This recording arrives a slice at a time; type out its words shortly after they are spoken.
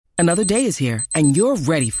Another day is here, and you're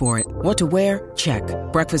ready for it. What to wear? Check.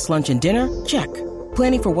 Breakfast, lunch, and dinner? Check.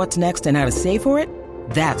 Planning for what's next and how to save for it?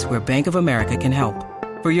 That's where Bank of America can help.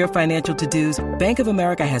 For your financial to-dos, Bank of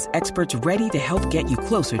America has experts ready to help get you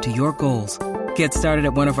closer to your goals. Get started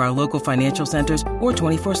at one of our local financial centers or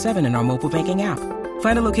 24/7 in our mobile banking app.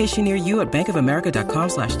 Find a location near you at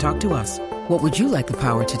bankofamerica.com/talktous. What would you like the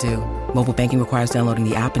power to do? Mobile banking requires downloading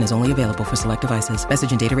the app and is only available for select devices.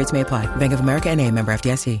 Message and data rates may apply. Bank of America N.A., member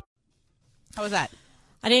FDIC. How was that?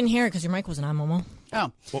 I didn't hear it because your mic wasn't on, Momo.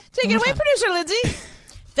 Oh. Take it away, producer Lindsay.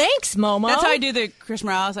 Thanks, Momo. That's how I do the Chris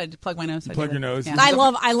Morales. I plug my nose. Plug your nose. Yeah. I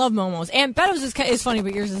love Momo's. And Beto's is funny,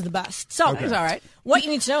 but yours is the best. So, It's all right. What you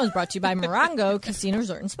need to know is brought to you by Morongo Casino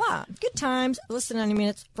Resort and Spa. Good times, less than 90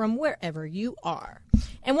 minutes from wherever you are.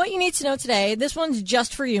 And what you need to know today, this one's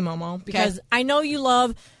just for you, Momo, because I know you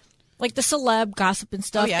love like the celeb gossip and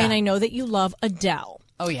stuff, and I know that you love Adele.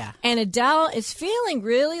 Oh, yeah. And Adele is feeling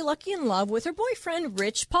really lucky in love with her boyfriend,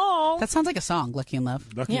 Rich Paul. That sounds like a song, Lucky in Love.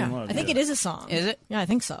 Lucky in Love. I think it is a song. Is it? Yeah, I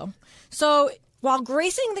think so. So, while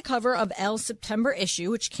gracing the cover of Elle's September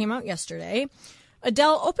issue, which came out yesterday,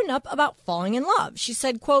 Adele opened up about falling in love. She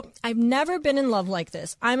said, quote, "I've never been in love like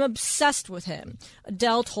this. I'm obsessed with him."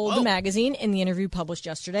 Adele told the magazine in the interview published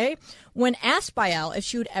yesterday. When asked by Elle if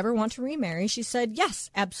she would ever want to remarry, she said,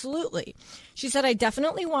 "Yes, absolutely." She said, "I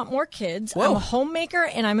definitely want more kids. I'm a homemaker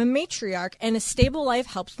and I'm a matriarch, and a stable life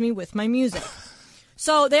helps me with my music."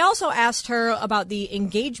 So they also asked her about the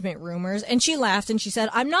engagement rumors, and she laughed and she said,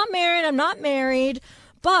 I'm not married,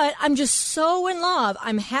 but I'm just so in love.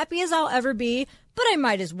 I'm happy as I'll ever be, but I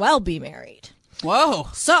might as well be married." Whoa.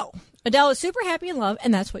 So Adele is super happy in love,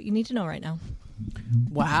 and that's what you need to know right now.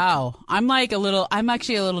 Wow. I'm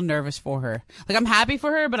actually a little nervous for her. Like, I'm happy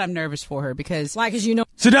for her, but I'm nervous for her because. Why? Because you know.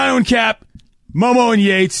 Sedano and Cap, Momo and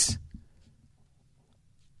Yates.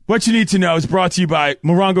 What you need to know is brought to you by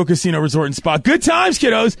Morongo Casino Resort and Spa. Good times,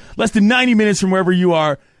 kiddos. Less than 90 minutes from wherever you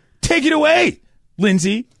are. Take it away,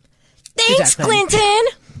 Lindsay. Thanks, Clinton.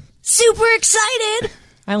 Super excited.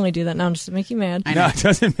 I only do that now just to make you mad. No, it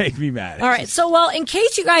doesn't make me mad. All right. So, well, in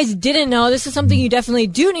case you guys didn't know, this is something you definitely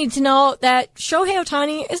do need to know, that Shohei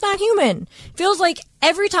Ohtani is not human. Feels like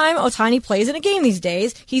every time Ohtani plays in a game these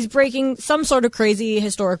days, he's breaking some sort of crazy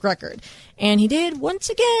historic record. And he did once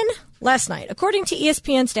again last night. According to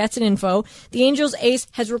ESPN Stats and Info, the Angels ace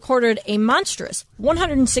has recorded a monstrous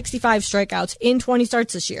 165 strikeouts in 20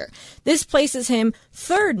 starts this year. This places him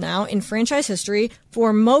third now in franchise history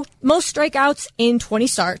for most strikeouts in 20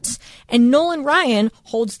 starts. And Nolan Ryan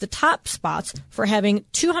holds the top spots for having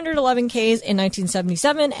 211 Ks in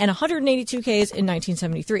 1977 and 182 Ks in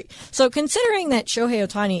 1973. So considering that Shohei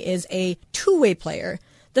Ohtani is a two-way player,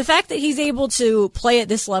 the fact that he's able to play at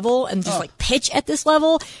this level and just like pitch at this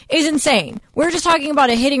level is insane. We're just talking about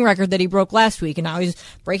a hitting record that he broke last week, and now he's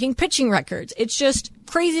breaking pitching records. It's just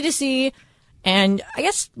crazy to see. And I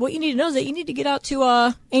guess what you need to know is that you need to get out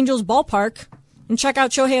to Angels Ballpark and check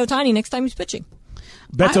out Shohei Ohtani next time he's pitching.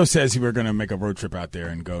 Beto says we're going to make a road trip out there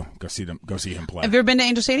and go see him play. Have you ever been to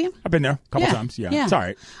Angel Stadium? I've been there a couple times. Yeah, it's all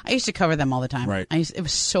right. I used to cover them all the time. Right. It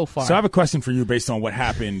was so far. So I have a question for you based on what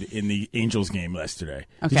happened in the Angels game yesterday.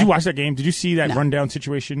 Okay. Did you watch that game? Did you see that rundown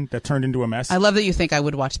situation that turned into a mess? I love that you think I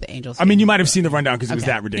would watch the Angels game. I mean, you might have seen the rundown because it was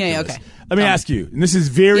that ridiculous. Yeah, okay. Let me ask you, and this is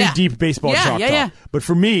very deep baseball talk, yeah. but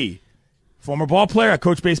for me, former ball player, I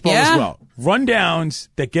coach baseball as well. Rundowns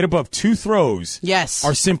that get above two throws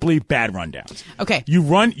are simply bad rundowns. Okay. You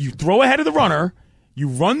throw ahead of the runner, you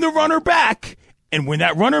run the runner back, and when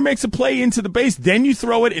that runner makes a play into the base, then you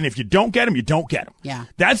throw it, and if you don't get him, you don't get him. Yeah.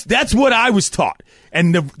 That's what I was taught.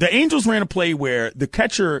 And the Angels ran a play where the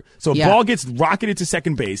catcher, ball gets rocketed to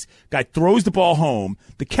second base, guy throws the ball home,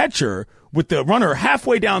 the catcher with the runner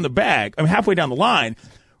halfway down the line,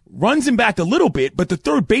 runs him back a little bit, but the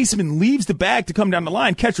third baseman leaves the bag to come down the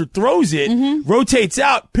line. Catcher throws it, rotates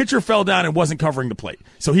out, pitcher fell down and wasn't covering the plate.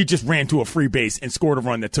 So he just ran to a free base and scored a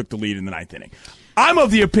run that took the lead in the ninth inning. I'm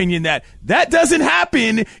of the opinion that doesn't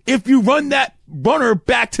happen if you run that runner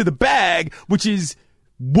back to the bag, which is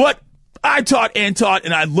what I taught and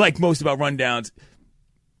I like most about rundowns.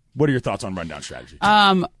 What are your thoughts on rundown strategy?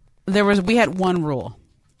 We had one rule,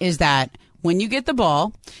 is that when you get the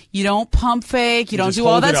ball, you don't pump fake, you don't do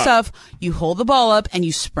all that stuff. You hold the ball up and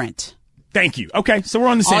you sprint. Thank you. Okay, so we're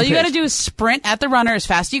on the same page. All you got to do is sprint at the runner as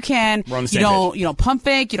fast as you can. We're on the same page. You don't pump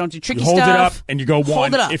fake, you don't do tricky stuff. You hold it up and you go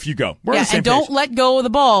one if you go. We're on the same and page. don't let go of the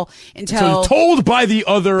ball until you're told by the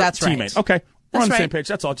other teammate. Right. Okay. We're on the right. same page.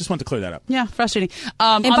 That's all. Just wanted to clear that up. Yeah, frustrating.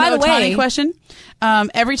 And on by the Ohtani way, question,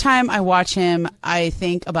 every time I watch him, I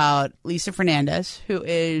think about Lisa Fernandez, who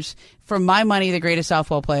is, for my money, the greatest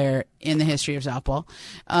softball player in the history of softball.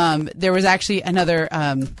 There was actually another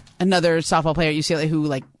another softball player at UCLA who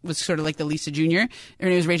like was sort of like the Lisa Jr. Her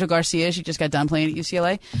name was Rachel Garcia. She just got done playing at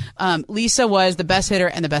UCLA. Lisa was the best hitter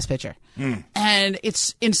and the best pitcher. And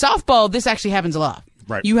it's in softball, this actually happens a lot.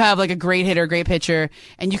 Right. You have like a great hitter, great pitcher,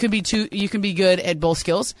 and you can be good at both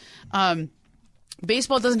skills.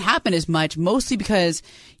 Baseball doesn't happen as much, mostly because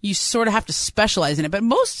you sort of have to specialize in it. But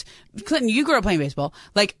Clinton, you grew up playing baseball.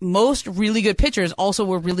 Like most really good pitchers also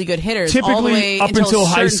were really good hitters. Typically, all the way up until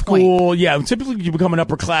high school, point. yeah. Typically, you become an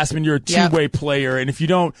upperclassman. You're a two-way player, and if you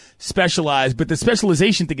don't specialize, but the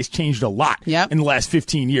specialization thing has changed a lot in the last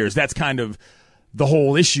 15 years. That's kind of the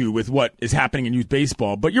whole issue with what is happening in youth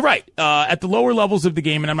baseball. But you're right. At the lower levels of the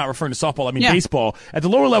game, and I'm not referring to softball, I mean baseball, at the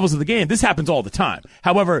lower levels of the game, this happens all the time.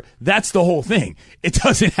 However, that's the whole thing. It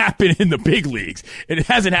doesn't happen in the big leagues. It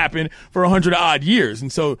hasn't happened for 100-odd years.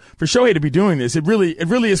 And so for Shohei to be doing this, it really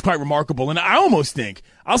is quite remarkable. And I almost think,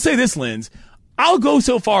 I'll say this, Linz, I'll go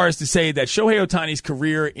so far as to say that Shohei Ohtani's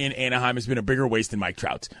career in Anaheim has been a bigger waste than Mike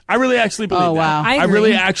Trout's. I really actually believe that. Wow. I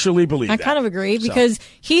really actually believe that. I kind of agree because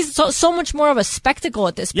he's so much more of a spectacle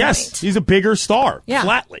at this point. Yes, he's a bigger star,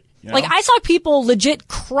 flatly. You know? Like, I saw people legit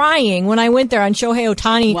crying when I went there on Shohei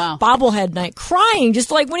Ohtani bobblehead night, crying just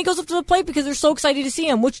like when he goes up to the plate because they're so excited to see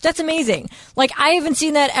him, which that's amazing. Like, I haven't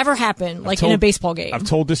seen that ever happen, like in a baseball game. I've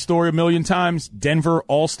told this story a million times. Denver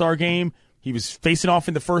All-Star game. He was facing off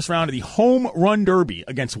in the first round of the home run derby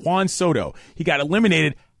against Juan Soto. He got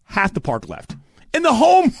eliminated, half the park left. In the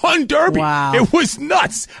home run derby. Wow. It was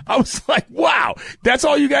nuts. I was like, wow, that's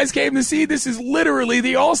all you guys came to see? This is literally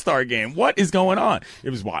the All-Star game. What is going on? It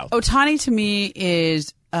was wild. Ohtani to me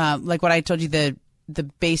is like what I told you, the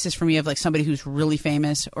basis for me of like somebody who's really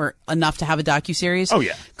famous or enough to have a docuseries. Oh,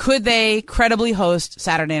 yeah. Could they credibly host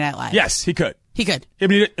Saturday Night Live? Yes, he could. He could. I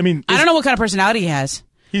mean, I don't know what kind of personality he has.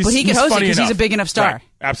 But he can host it because he's a big enough star. Right.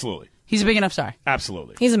 Absolutely. He's a big enough star.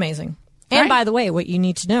 Absolutely. He's amazing. And by the way, what you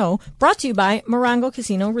need to know, brought to you by Morongo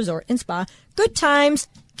Casino Resort and Spa. Good times,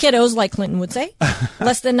 kiddos, like Clinton would say.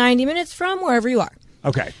 Less than 90 minutes from wherever you are.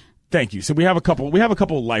 Okay. Thank you. So we have a couple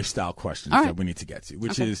of lifestyle questions that we need to get to,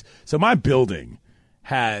 which is, so my building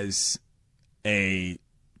has a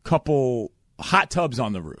couple hot tubs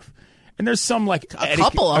on the roof. And there's some like a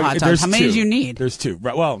couple of hot tubs. How many do you need? There's two.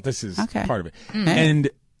 Right. Well, this is part of it. And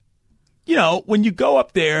you know, when you go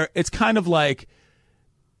up there, it's kind of like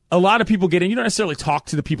a lot of people get in. You don't necessarily talk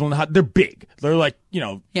to the people in the hot. They're big. They're like, you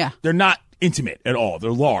know, they're not intimate at all.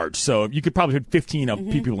 They're large. So you could probably put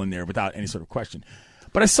 15 people in there without any sort of question.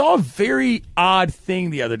 But I saw a very odd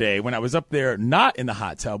thing the other day when I was up there, not in the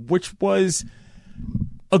hot tub, which was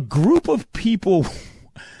a group of people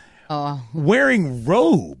wearing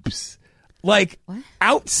robes. Like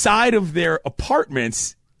outside of their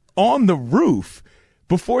apartments on the roof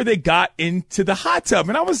before they got into the hot tub.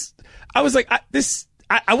 And I was like,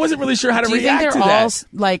 I wasn't really sure how to react to that. Do you think they're all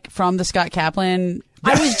like from the Scott Kaplan?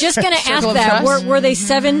 I was just going to ask that. Were they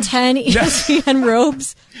 710 ESPN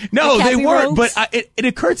robes? No, like they weren't. robes? But it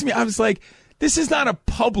occurred to me, I was like, this is not a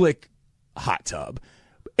public hot tub.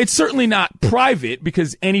 It's certainly not private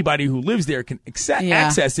because anybody who lives there can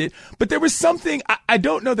access it. But there was something, I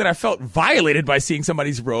don't know that I felt violated by seeing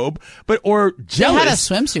somebody's robe, or jealous.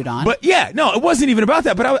 They had a swimsuit on. But yeah, no, it wasn't even about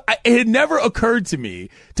that. But it had never occurred to me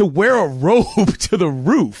to wear a robe to the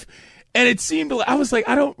roof. And it seemed, I was like,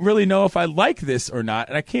 I don't really know if I like this or not.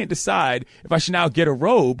 And I can't decide if I should now get a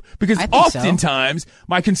robe because oftentimes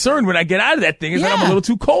my concern when I get out of that thing is that I'm a little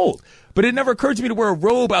too cold. But it never occurred to me to wear a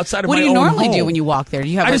robe outside of my own home. What do you normally do when you walk there? Do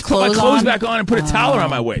you have I just put my clothes back on and put a towel around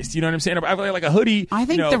my waist. You know what I'm saying? I have like a hoodie. I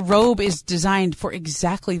think the robe is designed for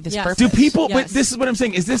exactly this purpose. Do people, but this is what I'm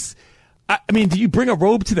saying, is this, I mean, do you bring a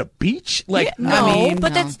robe to the beach? Like, no,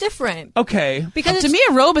 but that's different. Okay. Because to me,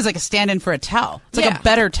 a robe is like a stand-in for a towel. It's like a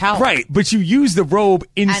better towel. Right, but you use the robe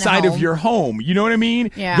inside of your home. You know what I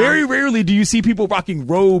mean? Yeah. Very rarely do you see people rocking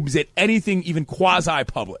robes at anything even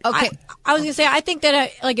quasi-public. Okay. I was going to say, I think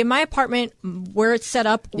that like in my apartment where it's set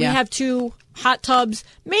up, we have two hot tubs.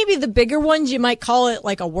 Maybe the bigger ones, you might call it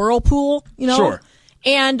like a whirlpool, you know? Sure.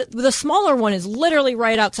 And the smaller one is literally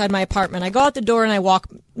right outside my apartment. I go out the door and I walk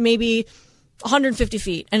maybe 150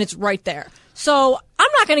 feet and it's right there. So I'm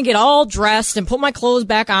not going to get all dressed and put my clothes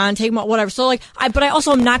back on, take my whatever. So like, but I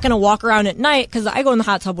also am not going to walk around at night because I go in the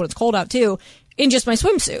hot tub when it's cold out too in just my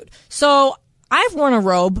swimsuit. So I've worn a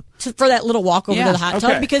robe for that little walk over to the hot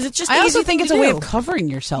tub because it's just. I also think it's a way of covering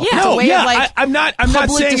yourself. Yeah, it's a way of like I'm not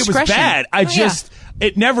saying it was bad. I just.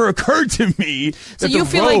 It never occurred to me that so you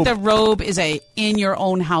feel like the robe is a in your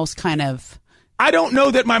own house kind of. I don't know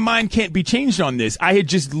that my mind can't be changed on this. I had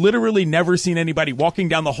just literally never seen anybody walking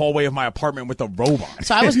down the hallway of my apartment with a robe on.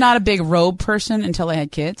 So I was not a big robe person until I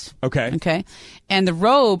had kids. Okay. And the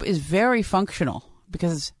robe is very functional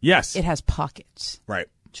because Yes. it has pockets. Right.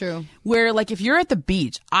 True. Where, like, if you're at the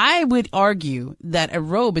beach, I would argue that a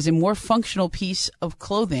robe is a more functional piece of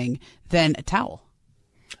clothing than a towel.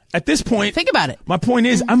 At this point, Think about it. my point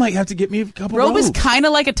is I might have to get me a couple Robe robes. is kind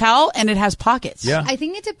of like a towel, and it has pockets. Yeah. I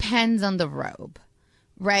think it depends on the robe,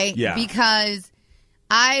 right? Yeah. Because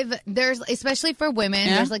there's, especially for women,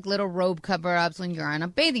 Yeah. there's like little robe cover-ups when you're on a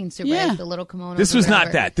bathing suit, Yeah. right? The little kimono. This was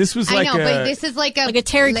not that. This was like I know, a- but this is like a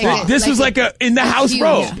terry cloth. This was like a in-the-house huge-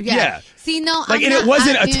 robe. Yeah. See, no, Like, I'm and not- it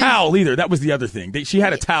wasn't a you know, towel either. That was the other thing. She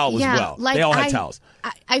had a towel yeah, as well. like They all had towels.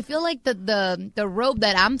 I feel like the robe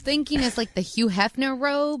that I'm thinking is like the Hugh Hefner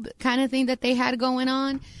robe kind of thing that they had going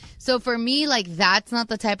on. So for me, like, that's not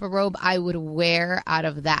the type of robe I would wear out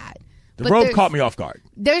of that. The But robe there's- caught me off guard.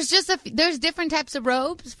 There's there's different types of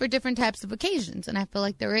robes for different types of occasions, and I feel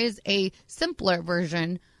like there is a simpler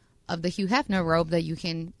version of the Hugh Hefner robe that you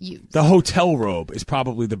can use. The hotel robe is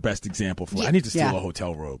probably the best example for it. Yeah. I need to steal Yeah. a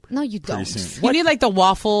hotel robe. No, you pretty don't. soon. You need like the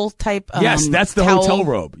waffle type. Yes, that's the towel. hotel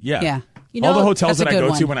robe. Yeah. Yeah. You all know, the hotels that's that a I good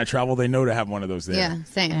go to one. when I travel, they know to have one of those there. Yeah,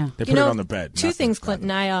 same. Yeah. They put You know, it on the bed. Two not things, the-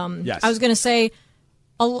 Clinton. Yes. I was going to say,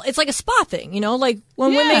 it's like a spa thing, you know, like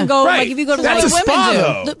when Yeah. women go, Right. like if you go to That's like a spa, women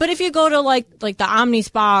do. though. But if you go to like the Omni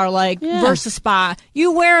Spa or like Yeah. Versa Spa,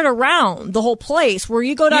 you wear it around the whole place. Where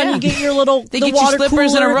you go down, Yeah. and you get your little They the get you water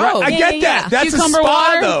slippers and a cooler. robe. I Yeah, get yeah, that. yeah. That's Cucumber a spa,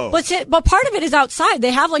 water. though. But part of it is outside.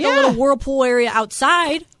 They have like Yeah. a little whirlpool area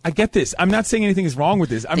outside. I get this. I'm not saying anything is wrong with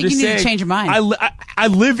this. I'm think just you need to saying change your mind. I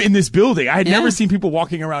live in this building. I had Yeah. never seen people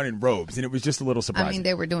walking around in robes, and it was just a little surprising. I mean,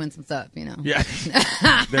 they were doing some stuff, you know. yeah,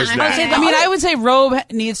 there's say that. I mean, I would say robe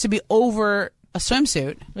needs to be over a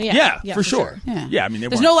swimsuit. Yeah, for sure. Yeah. I mean,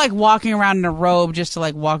 there's no like walking around in a robe just to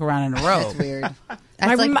like walk around in a robe. That's weird.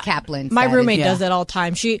 That's like Kaplan. My status. roommate Yeah. does that all the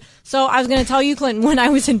time. So I was going to tell you, Clinton, when I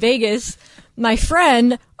was in Vegas, my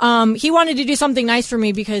friend, he wanted to do something nice for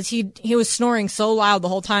me because he was snoring so loud the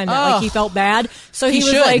whole time that like he felt bad. So he was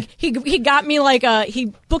should. like, he got me like he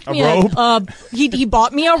booked me robe? he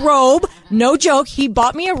bought me a robe. No joke. He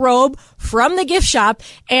bought me a robe from the gift shop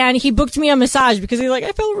and he booked me a massage because he's like,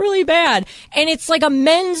 I felt really bad. And it's like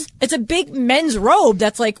it's a big men's robe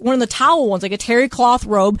that's like one of the towel ones, like a terry cloth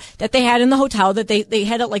robe that they had in the hotel that they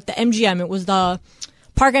had at like the MGM. It was the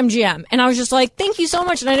Park MGM. And I was just like, thank you so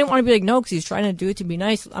much. And I didn't want to be like, no, because he's trying to do it to be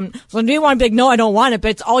nice. So I didn't want to be like, no, I don't want it,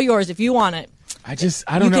 but it's all yours if you want it. I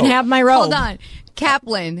don't know. You can have my robe. Hold on.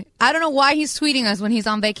 Kaplan, I don't know why he's tweeting us when he's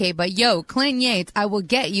on vacay, but yo, Clinton Yates, I will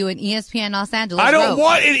get you an ESPN Los Angeles I don't robe.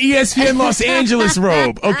 want an ESPN Los Angeles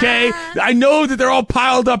robe, okay? I know that they're all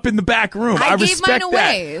piled up in the back room. I gave respect mine that.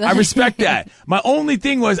 away. I respect that. My only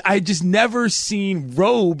thing was I just never seen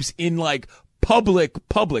robes in like public,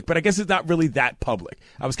 but I guess it's not really that public.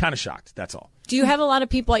 I was kind of shocked. That's all. Do you have a lot of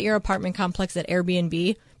people at your apartment complex at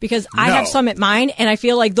Airbnb? Because I No. have some at mine, and I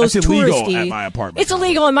feel like those That's illegal touristy. at my apartment It's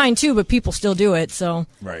illegal in mine too, but people still do it. So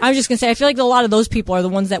Right. I was just gonna say, I feel like a lot of those people are the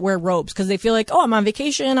ones that wear robes because they feel like, oh, I'm on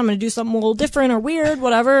vacation, I'm gonna do something a little different or weird,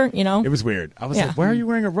 whatever, you know. It was weird. I was Yeah. like, why are you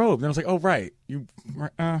wearing a robe? And I was like, oh, right.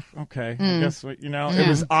 Okay. I guess, you know, it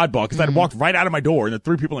was oddball because I walked right out of my door and there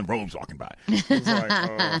were 3 people in robes walking by. It was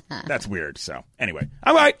like, that's weird. So anyway,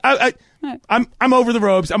 all right. I'm over the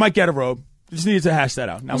robes. I might get a robe. Just needed to hash that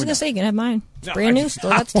out. Now I was we gonna know. say, you can have mine. It's No, brand I- new, still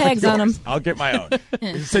I got want tags on them. yours. I'll get my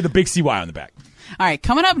own. Say the big CY on the back. All right,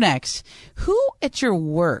 coming up next, who at your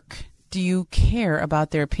work do you care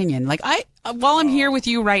about their opinion? Like while I'm here with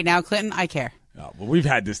you right now, Clinton, I care. Oh, well, we've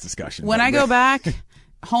had this discussion. When I go back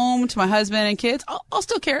home to my husband and kids, I'll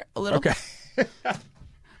still care a little. Okay.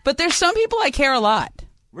 But there's some people I care a lot.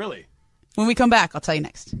 Really? When we come back, I'll tell you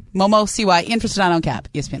next. Momo, CY, in for Sedano and Cap,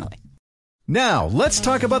 ESPN LA. Now, let's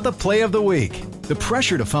talk about the play of the week. The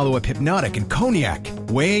pressure to follow up Hypnotic and Cognac,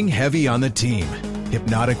 weighing heavy on the team.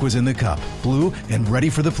 Hypnotic was in the cup, blue, and ready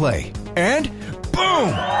for the play. And boom!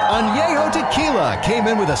 Añejo Tequila came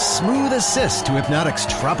in with a smooth assist to Hypnotic's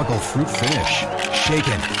tropical fruit finish.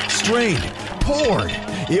 Shaken, strained, poured.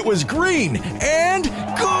 It was green and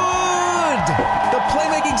good! The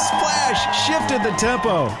playmaking splash shifted the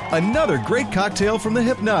tempo. Another great cocktail from the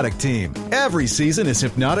Hypnotic team. Every season is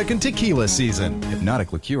Hypnotic and Tequila season.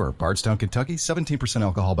 Hypnotic Liqueur, Bardstown, Kentucky, 17%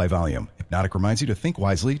 alcohol by volume. Hypnotic reminds you to think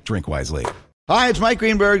wisely, drink wisely. Hi, it's Mike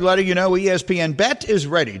Greenberg letting you know ESPN Bet is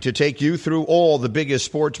ready to take you through all the biggest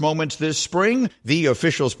sports moments this spring. The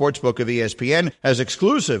official sportsbook of ESPN has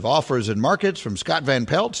exclusive offers and markets from Scott Van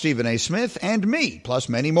Pelt, Stephen A. Smith, and me, plus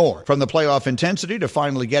many more. From the playoff intensity to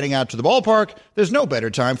finally getting out to the ballpark, there's no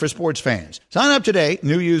better time for sports fans. Sign up today.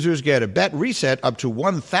 New users get a bet reset up to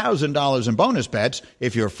 $1,000 in bonus bets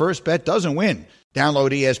if your first bet doesn't win.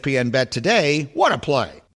 Download ESPN Bet today. What a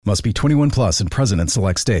play. Must be 21 plus and present in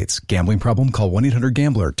select states. Gambling problem? Call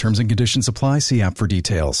 1-800-GAMBLER. Terms and conditions apply. See app for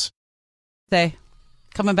details.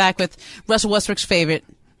 Coming back with Russell Westbrook's favorite.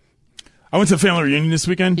 I went to a family reunion this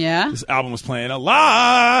weekend. Yeah? This album was playing a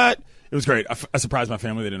lot. It was great. I surprised my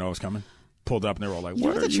family. They didn't know I was coming. Pulled up and they were all like, You know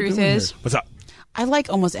what what are the you truth doing is? here? What's up? I like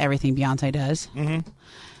almost everything Beyonce does. Mm-hmm.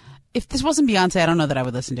 If this wasn't Beyonce, I don't know that I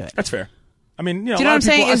would listen to it. That's fair. I mean, do you know what I'm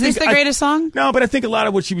saying? Is this the greatest song? No, but I think a lot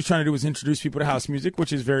of what she was trying to do was introduce people to house music,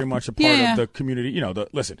 which is very much a part of the community.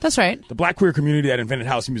 Listen. That's right. The black queer community that invented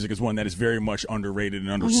house music is one that is very much underrated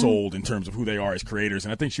and undersold in terms of who they are as creators.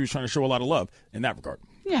 And I think she was trying to show a lot of love in that regard.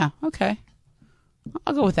 Yeah, okay.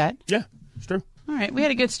 I'll go with that. Yeah, it's true. All right, we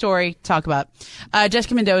had a good story to talk about.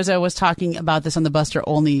 Jessica Mendoza was talking about this on the Buster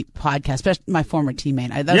Olney podcast, my former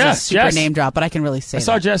teammate. That was a super name drop, but I can really say I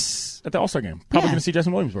saw Jess at the All-Star game. Probably going to see Jess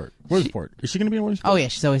in Williamsport. Is she going to be in Williamsport? Oh, yeah,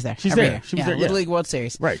 she's always there. She's every there. year. She was there, Little League World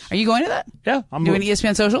Series. Right. Are you going to that? Yeah. I'm doing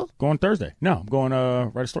ESPN Social? Going Thursday. No, I'm going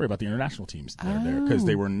to write a story about the international teams that are there because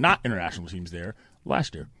they were not international teams there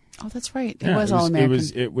last year. Oh, that's right. It was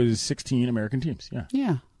All-American. It was 16 American teams. Yeah.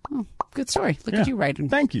 Yeah. Oh, good story. Look at you writing.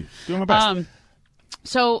 Thank you. Doing my best.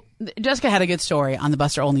 So Jessica had a good story on the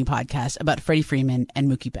Buster Olney podcast about Freddie Freeman and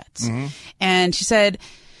Mookie Betts. Mm-hmm. And she said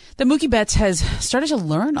that Mookie Betts has started to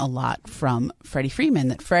learn a lot from Freddie Freeman.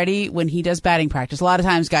 That Freddie, when he does batting practice, a lot of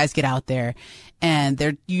times guys get out there and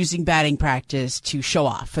they're using batting practice to show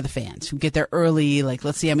off for the fans who get there early. Like,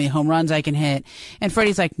 let's see how many home runs I can hit. And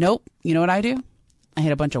Freddie's like, nope. You know what I do? I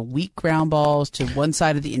hit a bunch of weak ground balls to one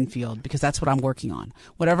side of the infield because that's what I'm working on.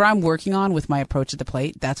 Whatever I'm working on with my approach at the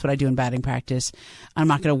plate, that's what I do in batting practice. I'm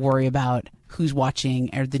not going to worry about who's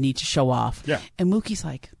watching or the need to show off. Yeah. And Mookie's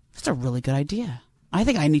like, that's a really good idea. I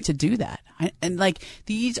think I need to do that.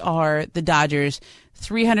 These are the Dodgers'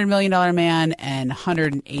 $300 million man and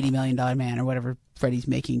 $180 million man or whatever Freddie's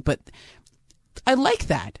making. But I like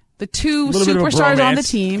that. The two superstars on the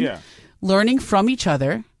team learning from each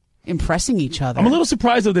other. Impressing each other. I'm a little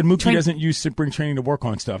surprised, though, that Mookie doesn't use spring training to work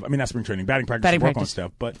on stuff. I mean, not spring training, batting practice to work on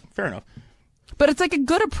stuff, but fair enough. But it's like a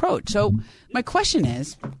good approach. So my question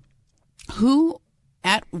is, who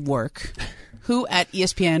at work, who at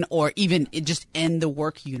ESPN, or even just in the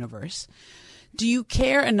work universe, do you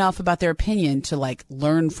care enough about their opinion to like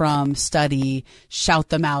learn from, study, shout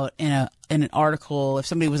them out in an article? If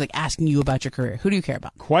somebody was like asking you about your career, who do you care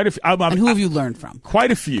about? Quite a few. And who have you learned from? Quite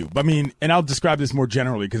a few. I mean, and I'll describe this more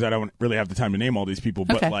generally because I don't really have the time to name all these people.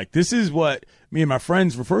 But like, this is what me and my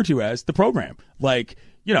friends refer to as the program. Like,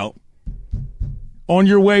 on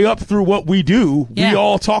your way up through what we do, we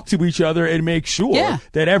all talk to each other and make sure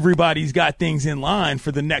that everybody's got things in line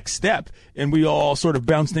for the next step, and we all sort of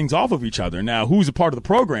bounce things off of each other. Now, who's a part of the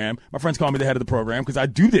program? My friends call me the head of the program because I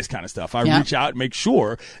do this kind of stuff. I reach out and make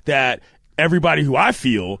sure that everybody who I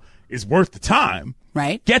feel is worth the time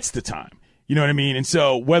gets the time. You know what I mean? And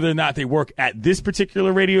so whether or not they work at this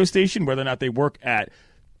particular radio station, whether or not they work at,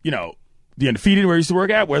 the Undefeated where I used to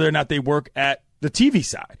work at, whether or not they work at the TV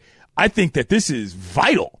side, I think that this is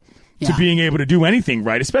vital to being able to do anything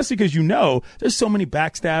right, especially because there's so many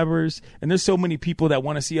backstabbers and there's so many people that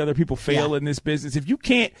want to see other people fail in this business. If you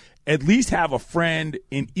can't at least have a friend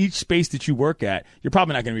in each space that you work at, you're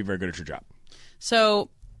probably not going to be very good at your job. So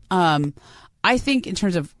I think in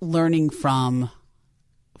terms of learning from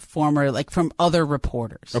from other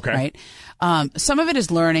reporters, right? Some of it is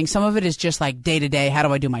learning. Some of it is just like day to day. How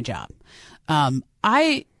do I do my job?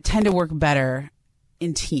 I tend to work better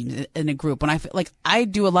in teams, in a group. When I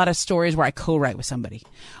do a lot of stories where I co-write with somebody.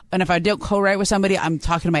 And if I don't co-write with somebody, I'm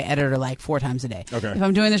talking to my editor like 4 times a day. Okay. If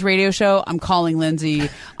I'm doing this radio show, I'm calling Lindsay,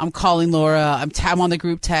 I'm calling Laura, I'm on the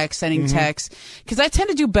group text, sending texts. Because I tend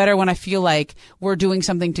to do better when I feel like we're doing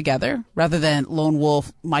something together rather than lone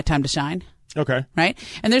wolf, my time to shine. Okay. Right?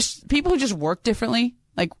 And there's people who just work differently.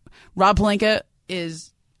 Like Rob Pelinka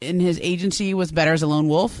in his agency was better as a lone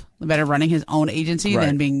wolf, better running his own agency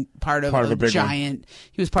than being part of a giant. One.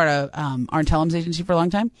 He was part of Arn Tellum's agency for a long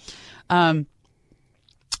time.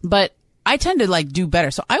 But I tend to do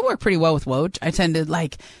better. So I work pretty well with Woj. I tend to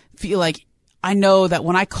feel like I know that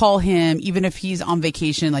when I call him, even if he's on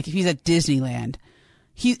vacation, like if he's at Disneyland,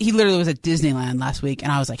 he literally was at Disneyland last week,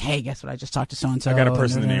 and I was like, hey, guess what? I just talked to so-and-so. I got a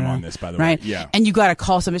person name on this, by the way. Right? Yeah. And you got to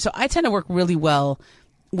call somebody. So I tend to work really well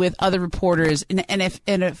with other reporters, and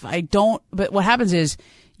if I don't, but what happens is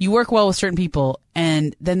you work well with certain people,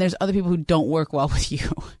 and then there's other people who don't work well with you.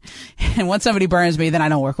 And once somebody burns me, then I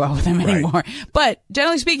don't work well with them anymore. But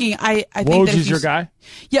generally speaking, I think Woj that is your guy?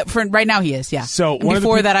 Yep, for right now he is, yeah. So and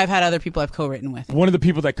before that, I've had other people I've co-written with. One of the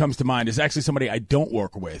people that comes to mind is actually somebody I don't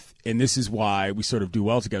work with, and this is why we sort of do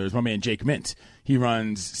well together, is my man Jake Mint. He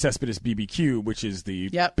runs Cespedes BBQ, which is the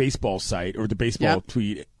baseball site or the baseball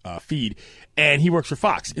tweet feed, and he works for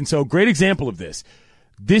Fox. And so great example of this.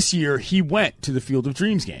 This year, he went to the Field of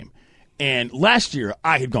Dreams game. And last year,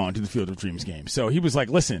 I had gone to the Field of Dreams game. So he was like,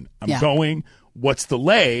 listen, I'm going. What's the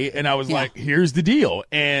lay? And I was like, here's the deal.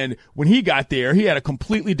 And when he got there, he had a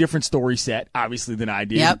completely different story set, obviously, than I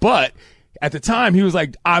did. Yep. But at the time, he was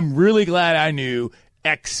like, I'm really glad I knew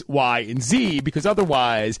X, Y, and Z, because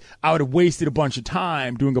otherwise I would have wasted a bunch of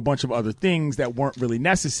time doing a bunch of other things that weren't really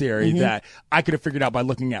necessary that I could have figured out by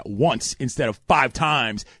looking at once instead of 5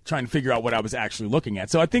 times trying to figure out what I was actually looking at.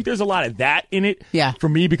 So I think there's a lot of that in it for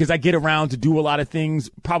me, because I get around to do a lot of things,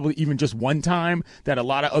 probably even just one time, that a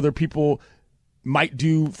lot of other people might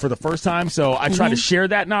do for the first time. So I try to share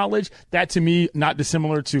that knowledge. That, to me, not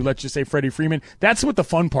dissimilar to, let's just say, Freddie Freeman. That's what the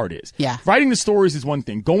fun part is. Yeah. Writing the stories is one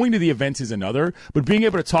thing. Going to the events is another. But being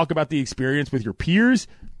able to talk about the experience with your peers,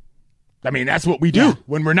 I mean, that's what we do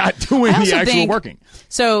when we're not doing the actual working.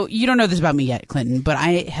 So you don't know this about me yet, Clinton, but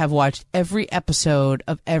I have watched every episode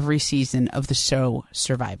of every season of the show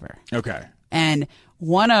Survivor. Okay. And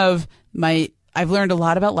I've learned a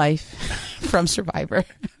lot about life from Survivor.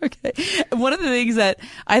 Okay. One of the things that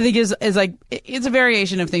I think is like, it's a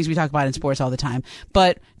variation of things we talk about in sports all the time.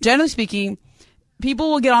 But generally speaking, people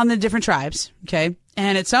will get on the different tribes. Okay.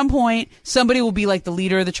 And at some point, somebody will be like the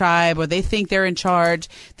leader of the tribe, or they think they're in charge.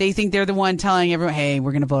 They think they're the one telling everyone, hey,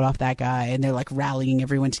 we're going to vote off that guy. And they're like rallying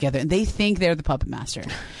everyone together. And they think they're the puppet master.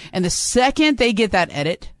 And the second they get that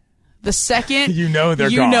edit, the second you know they're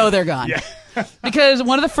gone. Yeah. Because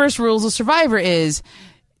one of the first rules of Survivor is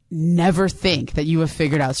never think that you have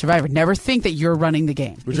figured out Survivor. Never think that you're running the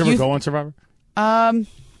game. Would you ever go on Survivor? My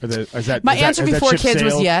answer before kids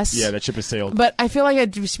was yes. Yeah, that ship has sailed. But I feel like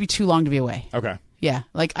it'd just be too long to be away. Okay. Yeah,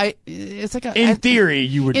 like it's like in theory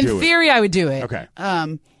you would do it. In theory, I would do it. Okay.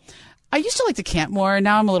 I used to like to camp more.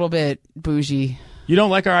 Now I'm a little bit bougie. You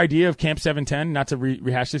don't like our idea of Camp 710? Not to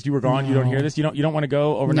rehash this. You were gone. No. You don't hear this. You don't want to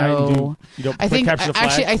go overnight and do. You don't capture the flag?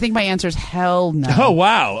 Actually, I think my answer is hell no. Oh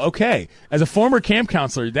wow. Okay. As a former camp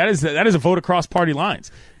counselor, that is a vote across party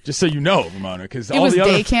lines. Just so you know, Ramona, because it was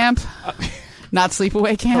day camp, not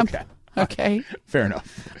sleepaway camp. Okay. Fair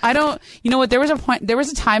enough. I don't. You know what? There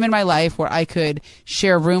was a time in my life where I could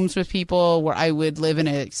share rooms with people, where I would live in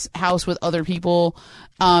a house with other people,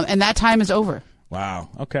 and that time is over. Wow.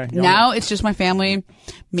 Okay. Now it's just my family,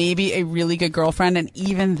 maybe a really good girlfriend, and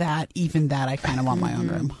even that, I kind of want my own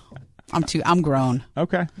room. I'm grown.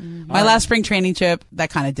 Okay. My last spring training trip, that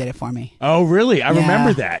kind of did it for me. Oh, really? I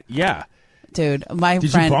remember that. Yeah. Dude,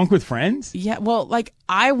 Did you bunk with friends? Yeah. Well, like,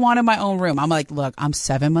 I wanted my own room. I'm like, look, I'm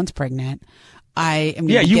 7 months pregnant. I am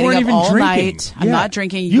going to be getting up all night. I'm not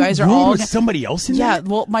drinking. You guys are all with somebody else in there? Yeah.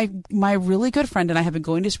 Well, my really good friend and I have been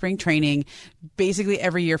going to spring training basically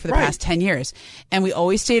every year for the past 10 years, and we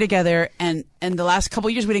always stay together. And the last couple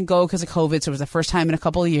of years we didn't go because of COVID, so it was the first time in a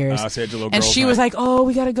couple of years. And she was like, "Oh,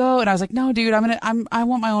 we got to go," and I was like, "No, dude, I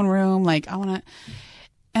want my own room. Like, I want to."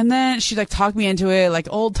 And then she like talked me into it, like,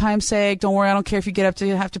 old time's sake. Don't worry, I don't care if you get up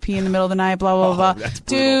to have to pee in the middle of the night. Blah blah blah.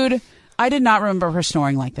 Dude, I did not remember her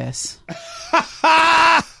snoring like this.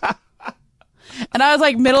 And I was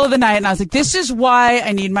like, middle of the night, and I was like, this is why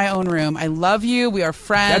I need my own room. I love you. We are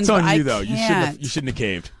friends. That's on you, though. You shouldn't have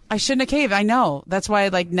caved. I shouldn't have caved. I know. That's why,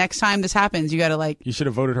 like, next time this happens, you got to, like... You should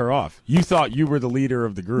have voted her off. You thought you were the leader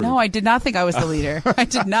of the group. No, I did not think I was the leader. I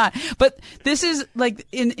did not. But this is, like,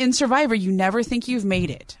 in Survivor, you never think you've made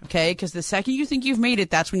it, okay? Because the second you think you've made it,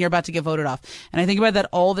 that's when you're about to get voted off. And I think about that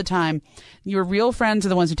all the time. Your real friends are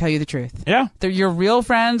the ones who tell you the truth. Yeah. Your real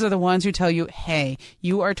friends are the ones who tell you, hey,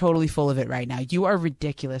 you are totally full of it right now. You are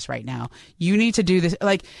ridiculous right now. You need to do this.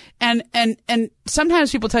 Like, and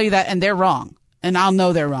sometimes people tell you that and they're wrong. And I'll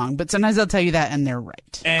know they're wrong, but sometimes they'll tell you that and they're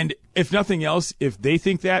right. And if nothing else, if they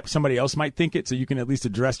think that, somebody else might think it, so you can at least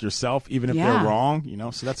address yourself, even if they're wrong. You know,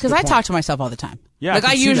 so that's because I talk to myself all the time. Yeah, like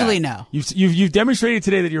I usually know. You've demonstrated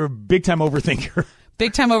today that you're a big time overthinker.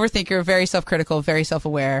 Big time overthinker, very self-critical, very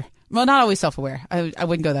self-aware. Well, not always self-aware. I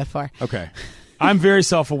wouldn't go that far. Okay. I'm very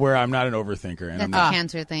self-aware. I'm not an overthinker, and that's a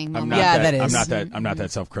cancer thing. I'm not that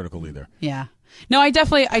self-critical either. Yeah. No, I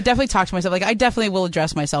definitely talk to myself. Like I definitely will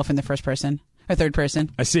address myself in the first person. Or third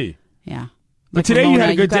person. I see. Yeah. But like today Ramona, you had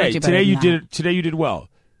a good day. Today you did well.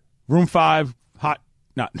 Room 5, hot.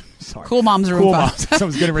 Not sorry. Cool Moms Room 5. So I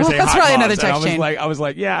was going to say that's hot probably moms, another text chain. I was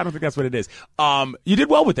like, yeah, I don't think that's what it is. You did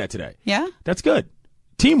well with that today. Yeah. That's good.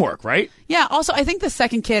 teamwork, right? Yeah. Also, I think the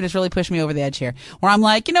second kid has really pushed me over the edge here, where I'm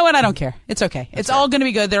like, you know what? I don't care. It's okay. It's all going to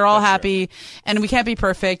be good. They're all happy, and we can't be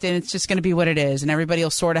perfect, and it's just going to be what it is, and everybody will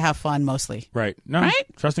sort of have fun mostly. Right. No. Right?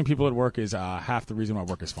 Trusting people at work is half the reason why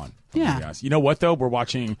work is fun. Yeah. Guys. You know what though? We're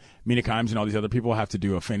watching Mina Kimes and all these other people have to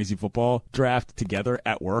do a fantasy football draft together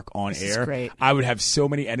at work on This air. is great. I would have so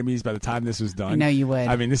many enemies by the time this was done. I know you would.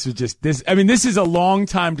 I mean, this was just this. I mean, this is a long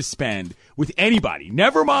time to spend with anybody.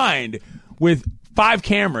 Never mind with 5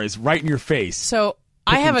 cameras right in your face. So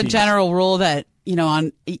I have a teams. general rule that,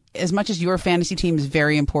 on as much as your fantasy team is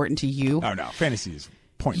very important to you, Oh no, fantasy is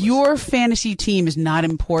pointless. your fantasy team is not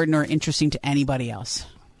important or interesting to anybody else.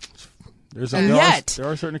 there And yet,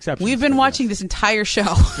 are certain exceptions. we've been to watching this entire show.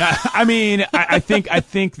 that. I mean, I think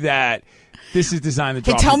that this is designed to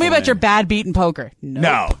draw Hey, tell me people about your in. bad beat in poker. Nope.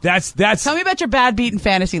 No, that's Tell me about your bad beat in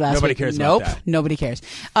fantasy last Nobody week. cares about Nope. that. Nobody cares.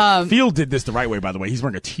 Field did this the right way, by the way. He's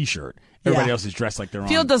wearing a T-shirt. Everybody Yeah. else is dressed like they're on.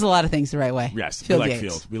 Field does a lot of things the right way. Yes, Field we like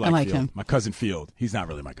Yates. Field. We I like Field. him. My cousin Field. He's not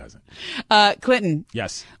really my cousin. Clinton,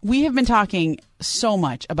 Yes. we have been talking so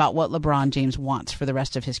much about what LeBron James wants for the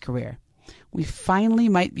rest of his career. We finally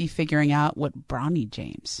might be figuring out what Bronny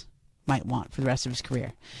James might want for the rest of his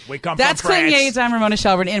career. We come That's from Clinton France. Yates. I'm Ramona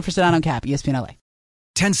Shelburne, in for Sedano Cap, ESPN LA.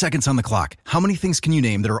 10 seconds on the clock. How many things can you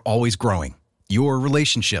name that are always growing? Your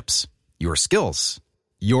relationships, your skills,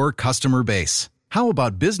 your customer base. How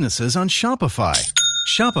about businesses on Shopify?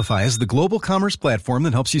 Shopify is the global commerce platform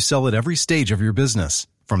that helps you sell at every stage of your business.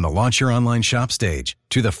 From the launch your online shop stage,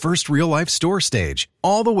 to the first real-life store stage,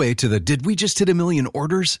 all the way to the did we just hit a million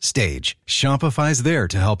orders stage. Shopify's there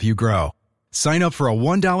to help you grow. Sign up for a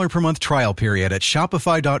 $1 per month trial period at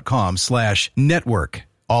shopify.com/network,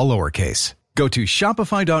 all lowercase. Go to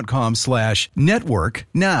shopify.com/network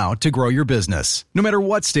now to grow your business, no matter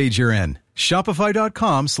what stage you're in.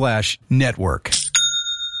 Shopify.com/network.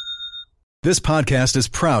 This podcast is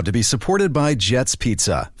proud to be supported by Jets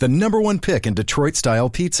Pizza, the #1 pick in Detroit-style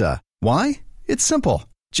pizza. Why? It's simple.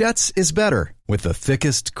 Jets is better. With the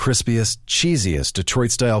thickest, crispiest, cheesiest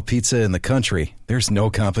Detroit-style pizza in the country, there's no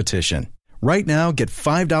competition. Right now, get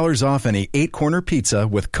 $5 off any 8-corner pizza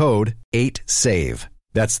with code 8SAVE.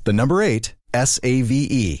 That's the number 8,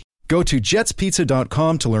 SAVE. Go to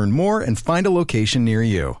jetspizza.com to learn more and find a location near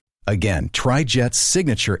you. Again, try Jet's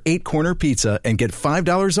signature 8-corner pizza and get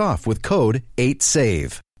 $5 off with code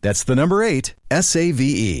 8SAVE. That's the number 8,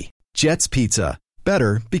 SAVE. Jet's Pizza.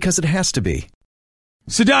 Better because it has to be.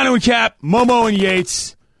 Sedano and Cap, Momo and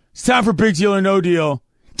Yates. It's time for Big Deal or No Deal.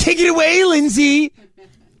 Take it away, Lindsay.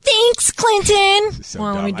 Thanks, Clinton. So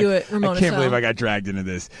Well, let me dumb. do it, I Ramona can't style. believe I got dragged into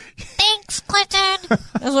this. Thanks, Clinton.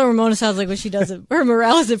 That's what Ramona sounds like when she does it. Her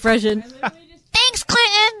Morales impression. Thanks,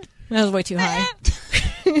 Clinton. That was way too high.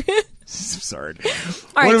 Absurd. All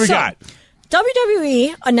What right, do we so got?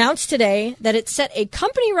 WWE announced today that it set a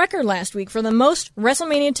company record last week for the most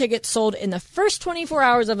WrestleMania tickets sold in the first 24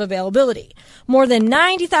 hours of availability. More than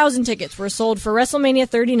 90,000 tickets were sold for WrestleMania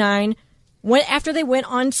 39 after they went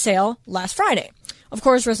on sale last Friday. Of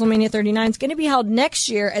course, WrestleMania 39 is going to be held next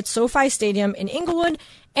year at SoFi Stadium in Inglewood.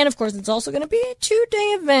 And of course, it's also going to be a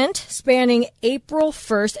 2-day event spanning April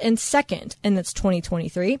 1st and 2nd, and that's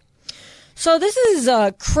 2023. So this is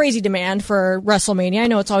a crazy demand for WrestleMania. I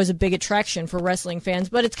know it's always a big attraction for wrestling fans,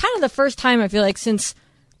 but it's kind of the first time I feel like since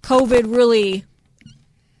COVID really,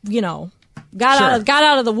 got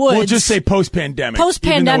out of the woods. We'll just say post-pandemic.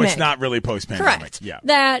 Post-pandemic. Even though it's not really post-pandemic. Correct. Yeah.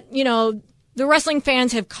 That, the wrestling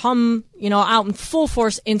fans have come, out in full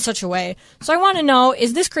force in such a way. So I want to know,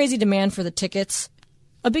 is this crazy demand for the tickets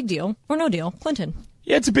a big deal or no deal? Clinton.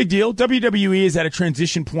 Yeah, it's a big deal. WWE is at a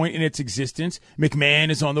transition point in its existence. McMahon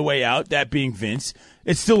is on the way out, that being Vince.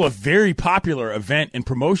 It's still a very popular event and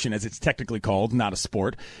promotion, as it's technically called, not a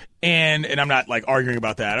sport. And I'm not arguing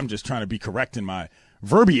about that. I'm just trying to be correct in my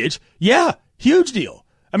verbiage. Yeah, huge deal.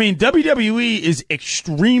 I mean, WWE is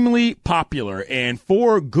extremely popular and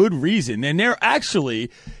for good reason. And they're actually,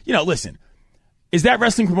 listen, is that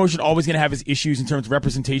wrestling promotion always going to have its issues in terms of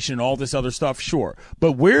representation and all this other stuff? Sure.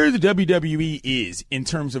 But where the WWE is in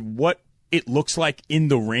terms of what it looks like in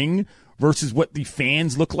the ring versus what the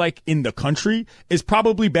fans look like in the country is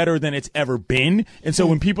probably better than it's ever been. And so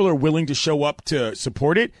when people are willing to show up to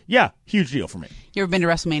support it, yeah, huge deal for me. You ever been to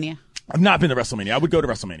WrestleMania? I've not been to WrestleMania. I would go to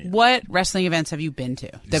WrestleMania. What wrestling events have you been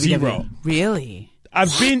to? Zero. Really?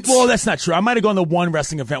 I've been, well, that's not true. I might have gone to one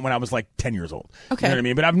wrestling event when I was 10 years old. Okay. You know what I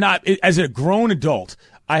mean? But I've not, as a grown adult,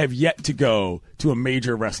 I have yet to go to a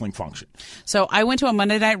major wrestling function. So I went to a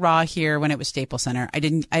Monday Night Raw here when it was Staples Center.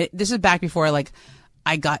 This is back before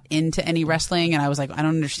I got into any wrestling, and I was like, I don't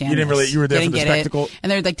understand. You didn't this. really, you were there for Didn't the get spectacle. it.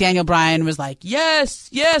 And they're Daniel Bryan was like, yes,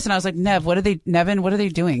 yes. And I was like, Nevin, what are they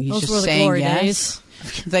doing? He's Those just were the saying glory yes. days.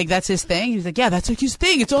 He's like, that's his thing. He's like, yeah, that's like his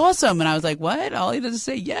thing. It's awesome. And I was like, what? All he does is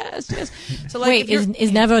say yes. So like, wait,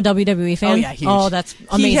 is Nev a WWE fan? Oh yeah, huge. Oh, that's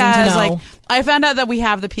amazing he has, to know. Like, I found out that we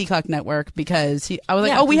have the Peacock network because I was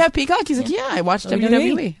like, oh, we have Peacock. He's like, yeah, I watched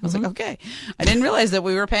WWE. I was like, okay. I didn't realize that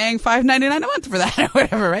we were paying $5.99 a month for that or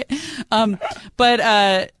whatever, right?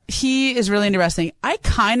 But he is really into wrestling. I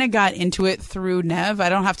kind of got into it through Nev. I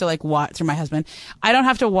don't have to like watch through my husband. I don't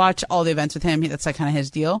have to watch all the events with him. That's like kind of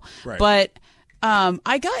his deal. Right. But I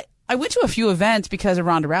went to a few events because of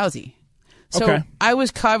Ronda Rousey. So Okay. I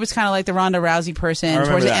was kind of like the Ronda Rousey person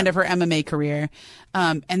towards the that. end of her MMA career.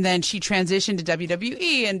 And then she transitioned to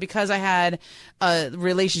WWE, and because I had a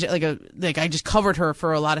relationship, like I just covered her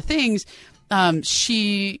for a lot of things.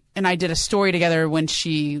 She and I did a story together when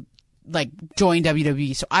she like joined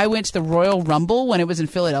WWE. So I went to the Royal Rumble when it was in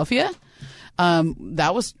Philadelphia.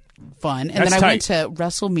 That was fun. And That's then I tight. went to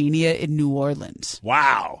WrestleMania in New Orleans.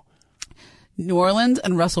 Wow. New Orleans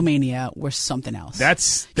and WrestleMania were something else.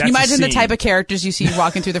 That's Can you imagine a the scene. type of characters you see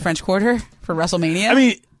walking through the French Quarter for WrestleMania? I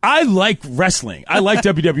mean, I like wrestling. I like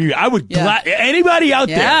WWE. I would anybody out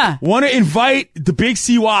Yeah. there want to invite the Big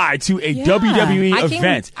CY to a WWE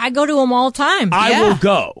event. I go to them all the time. I will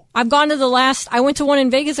go. I've gone to I went to one in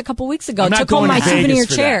Vegas a couple weeks ago. I'm not Took home going my to Vegas souvenir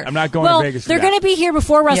for chair. that. I'm not going well, to Vegas for they're that. going to be here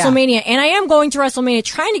before WrestleMania, and I am going to WrestleMania,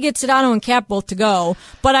 trying to get Sedano and Cap both to go.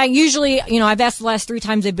 But I usually, I've asked the last 3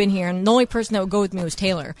 times they've been here, and the only person that would go with me was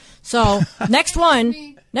Taylor. So next one.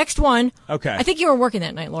 Okay. I think you were working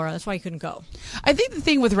that night, Laura. That's why you couldn't go. I think the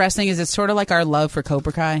thing with wrestling is it's sort of like our love for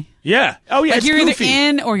Cobra Kai. Yeah. Oh, yeah. Like it's you're goofy. either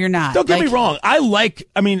in or you're not. Don't get Like, me wrong.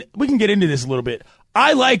 We can get into this a little bit.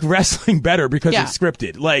 I like wrestling better because Yeah. it's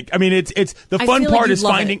scripted. Like, I mean, it's the I fun feel like part you'd is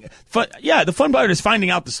love finding. The fun part is finding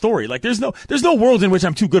out the story. Like, there's no world in which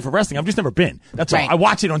I'm too good for wrestling. I've just never been. That's Right. all. I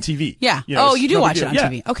watch it on TV. Yeah. You know, Oh, it's you do no big watch it deal. on Yeah.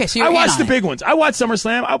 TV. Okay, so you're I in watch on the it. big ones. I watch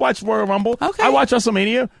SummerSlam. I watch Royal Rumble. Okay. I watch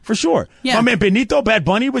WrestleMania for sure. Yeah. My man Benito Bad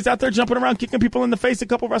Bunny was out there jumping around, kicking people in the face a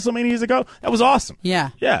couple WrestleManias ago. That was awesome.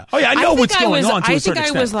 Yeah. Yeah. Oh yeah. I know what's going on to a certain I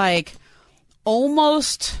extent. was like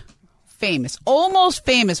almost famous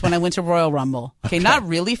when I went to Royal Rumble. Okay, not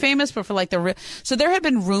really famous, but for like so there had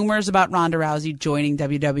been rumors about Ronda Rousey joining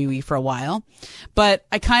WWE for a while, but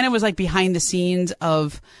I kind of was like behind the scenes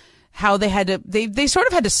of how they sort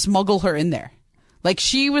of had to smuggle her in there. Like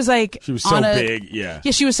she was so big, yeah.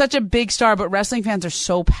 Yeah, she was such a big star, but wrestling fans are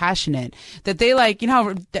so passionate that they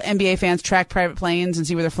how the NBA fans track private planes and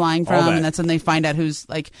see where they're flying from, that. and that's when they find out who's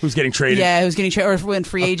getting traded. Yeah, who's getting traded, or when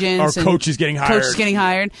free agents. Or coaches getting hired. Coaches getting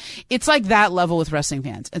hired. It's like that level with wrestling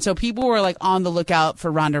fans. And so people were like on the lookout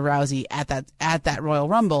for Ronda Rousey at that Royal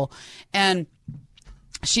Rumble. And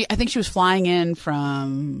I think she was flying in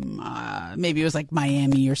from, maybe it was like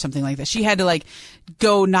Miami or something like that. She had to like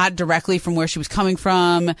go not directly from where she was coming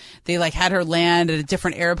from. They like had her land at a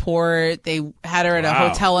different airport. They had her at a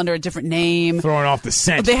hotel under a different name. Throwing off the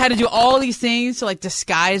scent. They had to do all these things to like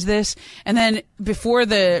disguise this. And then before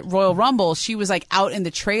the Royal Rumble, she was like out in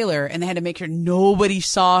the trailer, and they had to make sure nobody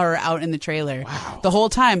saw her out in the trailer the whole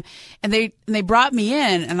time. And they brought me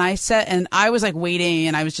in, and I was like waiting,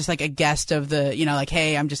 and I was just like a guest of the, like,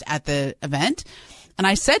 hey, I'm just at the event. And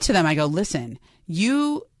I said to them, I go, listen,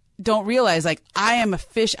 you don't realize, like, I am a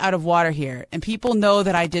fish out of water here, and people know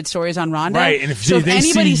that I did stories on Ronda. Right, and if so they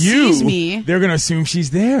anybody see you, sees me, they're going to assume she's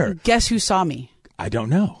there. guess who saw me? I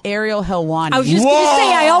don't know. Ariel Helwani. I was just going to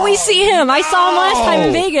say, I always see him. I saw him last time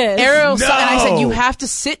in Vegas. Ariel saw, and I said, No. you have to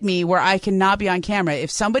sit me where I cannot be on camera.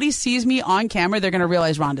 If somebody sees me on camera, they're going to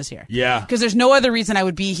realize Ronda's here. Yeah. Because there's no other reason I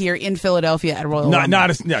would be here in Philadelphia at Royal Rumble.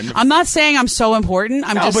 No. I'm not saying I'm so important.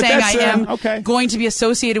 I'm just but saying that's, I am okay. going to be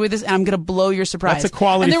associated with this, and I'm going to blow your surprise. That's a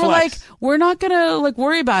quality And they were flex. like, we're not going to like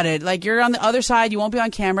worry about it. Like, you're on the other side. You won't be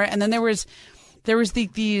on camera. And then there was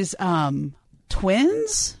these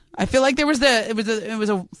twins. I feel like it was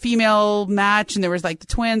a female match, and there was like the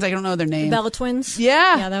twins. I don't know their name. Bella Twins.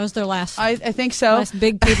 Yeah. Yeah, that was their last I think so. last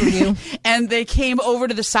big pay-per-view. And they came over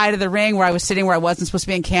to the side of the ring where I was sitting, where I wasn't supposed to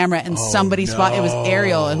be on camera, and somebody spot it was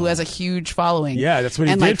Ariel, who has a huge following. Yeah, that's what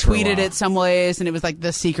he and did like for a tweeted while. it some ways, and it was like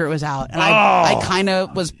the secret was out, and I kind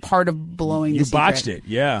of was part of blowing. You the secret. botched it,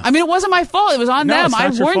 yeah. I mean, it wasn't my fault. It was on No, them. it's I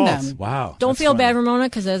not your warned fault. them. Wow. Don't that's feel funny. bad, Ramona,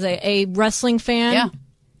 because as a wrestling fan, Yeah.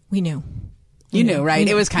 we knew. You knew, right?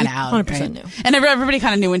 It was kind of We out. 100% right? knew. And everybody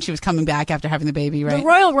kind of knew when she was coming back after having the baby, right? The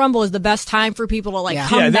Royal Rumble is the best time for people to like Yeah.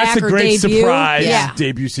 come Yeah, back that's a or great debut. surprise Yeah.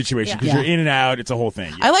 debut situation because Yeah. you're in and out. It's a whole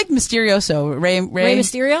thing. I like Mysterioso. Ray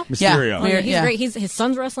Mysterio? Mysterio. Oh, yeah, he's Yeah. great. His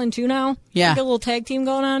son's wrestling too now. Yeah. Like a little tag team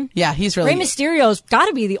going on. Yeah, he's really Rey Mysterio's got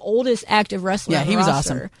to be the oldest active wrestler. Yeah, on he the was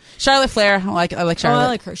roster. awesome. Charlotte Flair, I like Charlotte. I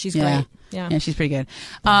like her. She's great. Yeah. Yeah, she's pretty good.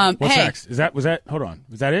 What's hey, next? Was that? Hold on.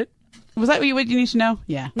 Was that it? Was that what you need to know?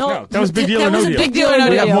 Yeah. No, that was Big Deal or No was a Deal. Big Deal or No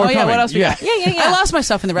We got Deal. more Oh, yeah, coming. what else we got? Yeah. I lost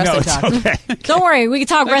myself in the wrestling talk. it's okay. Don't worry, we can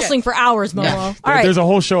talk wrestling for hours, Momo. All right. There's a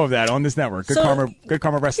whole show of that on this network. Good So-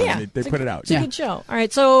 Karma Wrestling. Yeah, They put it out. It's a good show. All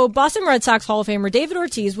right, so Boston Red Sox Hall of Famer David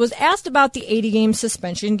Ortiz was asked about the 80-game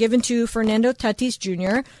suspension given to Fernando Tatis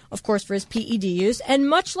Jr., of course, for his PED use. And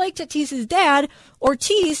much like Tatis's dad,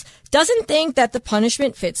 Ortiz doesn't think that the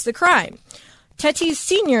punishment fits the crime. Tatis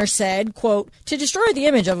Sr. said, quote, "To destroy the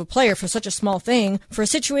image of a player for such a small thing, for a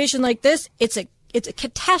situation like this, it's a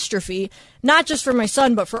catastrophe, not just for my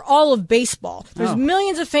son, but for all of baseball. There's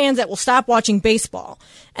millions of fans that will stop watching baseball."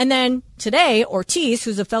 And then today, Ortiz,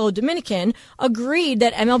 who's a fellow Dominican, agreed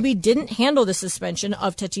that MLB didn't handle the suspension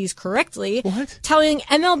of Tatis correctly, telling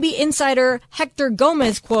MLB insider Hector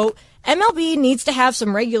Gomez, quote, "MLB needs to have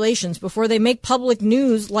some regulations before they make public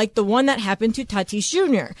news like the one that happened to Tatis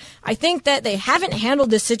Jr. I think that they haven't handled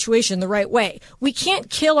this situation the right way. We can't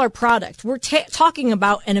kill our product. We're talking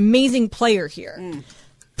about an amazing player here."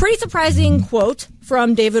 Pretty surprising quote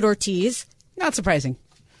from David Ortiz. Not surprising.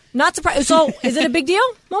 Not surprised. So, is it a big deal,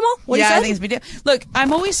 Momo? What do you Yeah, say? I think it's a big deal. Look,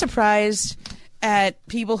 I'm always surprised at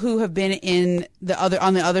people who have been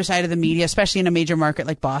on the other side of the media, especially in a major market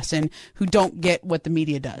like Boston, who don't get what the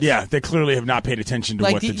media does. Yeah, they clearly have not paid attention to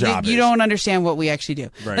what the job is. You don't understand what we actually do.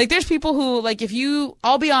 Right. Like, there's people who, like,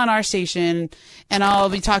 I'll be on our station and I'll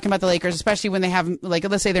be talking about the Lakers, especially when they have, like,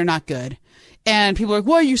 let's say they're not good. And people are like,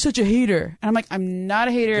 "Why are you such a hater?" And I'm like, "I'm not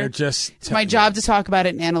a hater. It's my job to talk about it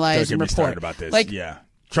and analyze Don't and get me report started about this. Like, yeah.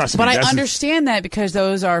 Trust me. but I understand that because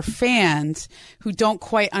those are fans who don't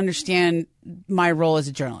quite understand my role as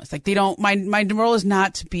a journalist. Like, they don't, my role is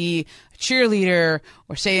not to be a cheerleader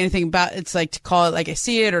or say anything about, it's like to call it like I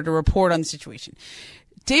see it or to report on the situation.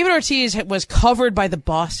 David Ortiz was covered by the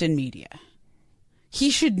Boston media. He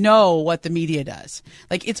should know what the media does.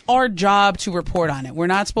 Like, it's our job to report on it. We're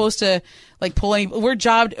not supposed to, like, pull any,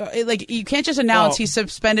 like, you can't just announce he's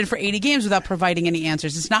suspended for 80 games without providing any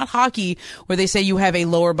answers. It's not hockey where they say you have a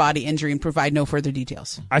lower body injury and provide no further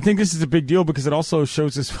details. I think this is a big deal because it also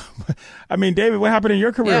shows us, I mean, David, what happened in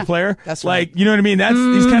your career, player? That's right. Like, you know what I mean?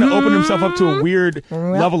 He's kind of opened himself up to a weird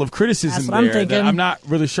level of criticism that's what I'm there. thinking. I'm not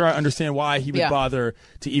really sure I understand why he would bother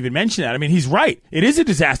to even mention that. I mean, he's right. It is a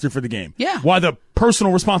disaster for the game. Yeah. Why the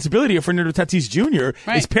personal responsibility of Fernando Tatis Jr.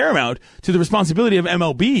 is paramount to the responsibility of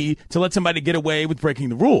MLB to let somebody get away with breaking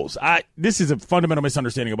the rules. This is a fundamental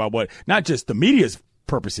misunderstanding about what not just the media's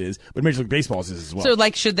purposes, but Major League Baseball's is as well. So,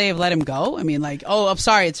 like, should they have let him go? I mean, like, I'm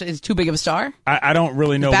sorry, it's too big of a star. I don't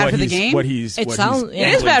really know Bad what for the he's game? what he's. It what sounds- he's it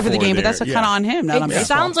It is bad for the angling game, but there. that's kind of on him, not on It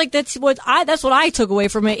baseball. sounds like that's what I took away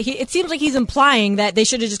from it. It seems like he's implying that they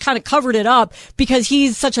should have just kind of covered it up because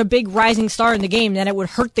he's such a big rising star in the game that it would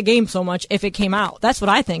hurt the game so much if it came out. That's what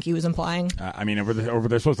I think he was implying. I mean, over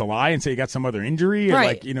they're supposed to lie and say you got some other injury, or Right.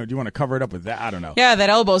 like, do you want to cover it up with that? I don't know. Yeah, that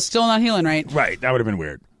elbow's still not healing right. Right, that would have been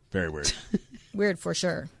weird. Very weird. Weird for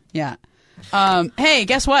sure. Yeah. Hey,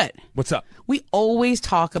 guess what? What's up? We always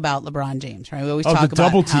talk about LeBron James, right? We always Oh, talk the about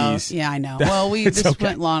double how- tease. Yeah, I know. Well, It's this okay.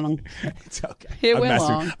 went long. It's okay. It I'm went messing.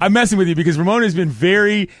 long. I'm messing with you because Ramona has been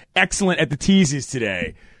very excellent at the teases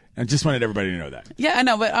today. I just wanted everybody to know that. Yeah, I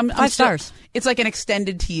know, but I'm 5 stars. It's like an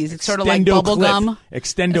extended tease. It's sort of like Extendo bubble clip. gum.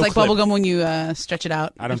 Extendo It's like clip. bubble gum when you stretch it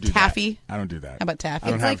out. I don't Like do taffy. that. I don't do that. How about taffy? I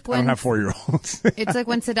don't It's have. like I don't when- have 4-year-olds. It's like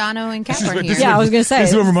when Sedano and Kat were This here. is Yeah, what- I was gonna say. This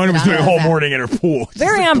is what Ramona was doing the whole That. morning in her pool.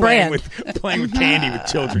 Very Just on playing brand. playing with candy with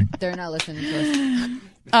children. They're not listening to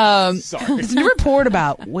us. Sorry. There's a new report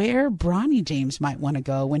about where Bronny James might want to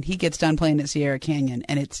go when he gets done playing at Sierra Canyon,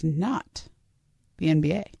 and it's not the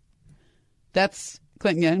NBA. That's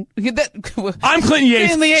Clinton. I'm Clinton Yates.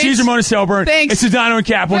 Clinton Yates. She's Ramona Selburn. Thanks. It's Sedano and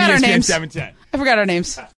Cap on Forgot our ESPN names. 710. I forgot our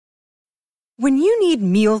names. When you need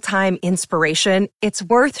mealtime inspiration, it's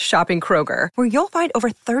worth shopping Kroger, where you'll find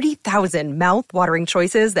over 30,000 mouth-watering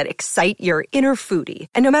choices that excite your inner foodie.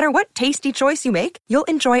 And no matter what tasty choice you make, you'll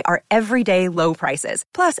enjoy our everyday low prices,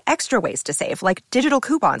 plus extra ways to save, like digital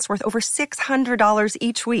coupons worth over $600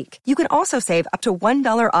 each week. You can also save up to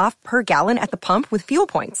 $1 off per gallon at the pump with fuel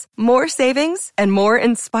points. More savings and more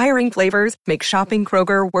inspiring flavors make shopping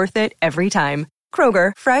Kroger worth it every time.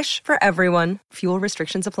 Kroger, fresh for everyone. Fuel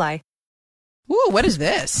restrictions apply. Ooh, what is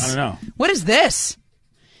this? I don't know. What is this?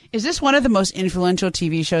 Is this one of the most influential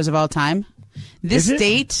TV shows of all time? This Is it?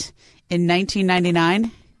 date in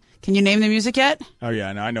 1999. Can you name the music yet? Oh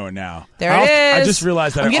yeah, no, I know it now. There I it is. just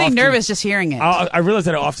realized that I'm I getting often- nervous just hearing it. I realized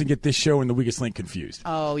that I often get this show and The Weakest Link confused.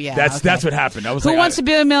 Oh yeah, That's what happened. I was Who like, Wants to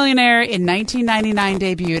Be a Millionaire in 1999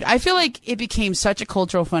 debuted. I feel like it became such a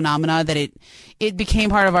cultural phenomenon that it it became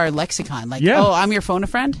part of our lexicon. Like, Yeah. oh, I'm your phone a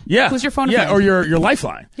friend? Yeah. Who's your phone a Yeah, friend? or your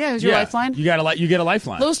lifeline. Yeah, who's your lifeline? You get a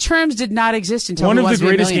lifeline. Those terms did not exist until One Who of the Wants to Be a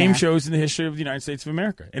greatest game Millionaire. shows in the history of the United States of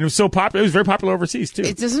America. And it was so popular. It was very popular overseas, too.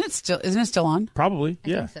 Isn't it still on? Probably,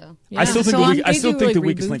 yeah. think so. I still think Still on? I still They do, think like, the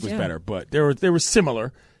Weakest reboots, Link was yeah. better, but they were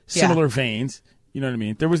similar veins. You know what I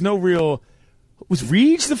mean? There was no real. Was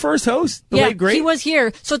Reach the first host? The late great? he was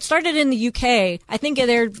here. So it started in the UK. I think it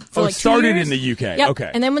aired for it 2 started years. in the UK. Yep.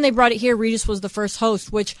 Okay. And then when they brought it here, Regis was the first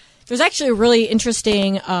host, which there's actually a really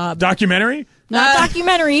interesting Documentary? not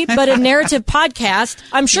documentary, but a narrative podcast.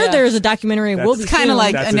 I'm sure Yeah. there's a documentary. Will be It's kind of soon.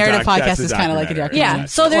 like That's a narrative that's podcast a is kind of like a documentary. documentary. Yeah,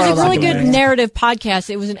 so there's a Oral really good documentary. narrative podcast.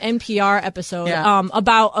 It was an NPR episode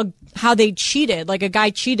about how they cheated, like a guy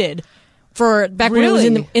cheated for back when it was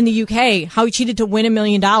Really? in the UK, how he cheated to win $1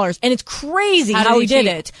 million, and it's crazy How how did he he did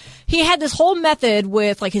cheat? it. He had this whole method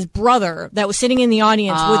with like his brother that was sitting in the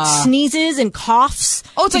audience with sneezes and coughs.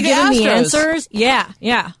 Oh, it's to like give the him the Astros. answers.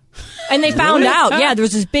 Yeah. And they found out, there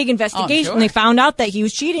was this big investigation. sure. They found out that he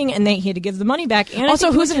was cheating, and he had to give the money back. And I Also,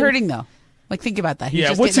 think he who's was it hurting though? Like, think about that. He's Yeah,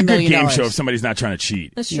 just what's a getting good $1 million. game show if somebody's not trying to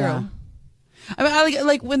cheat? That's true. Yeah. I mean,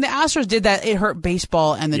 like when the Astros did that, it hurt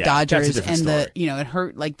baseball and the Yeah, that's a Dodgers different and story. it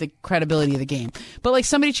hurt like the credibility of the game. But like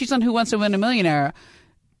somebody cheats on Who Wants to Win a Millionaire,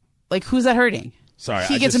 like who's that hurting? Sorry,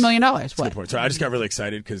 he I gets just- $1 million. That's a good What? point. So I just got really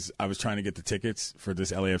excited because I was trying to get the tickets for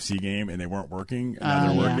this LAFC game and they weren't working. And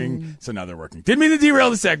now they're working. So now they're working. Didn't mean to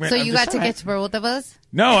derail the segment. So I'm you just- got tickets for both of us?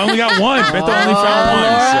 No, I only got one. Beto only found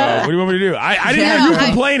one. So what do you want me to do? I didn't hear you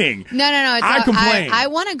complaining. No. It's I complained. I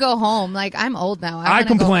want to go home. Like, I'm old now. I wanna go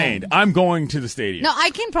complained. home. I'm going to the stadium. No,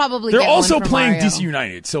 I can probably They're get also one for playing Mario. DC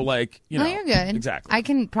United. So like, you know. No, you're good. Exactly. I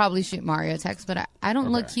can probably shoot Mario text, but I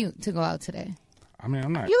don't look cute to go out today. I mean,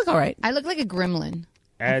 I'm not. You look all right. I look like a gremlin.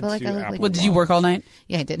 Add feel like to I look Apple like- Well, did you work all night?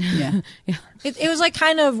 Yeah, I did. Yeah. It was like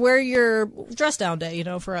kind of wear your dress down day,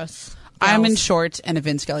 for us. I'm in gals. shorts and a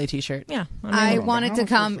Vince Scully t-shirt. Yeah. I wanted to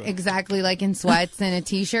come exactly like in sweats and a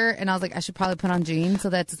t-shirt, and I was like, I should probably put on jeans,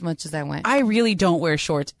 so that's as much as I went. I really don't wear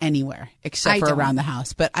shorts anywhere except I for don't. around the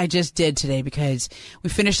house, but I just did today because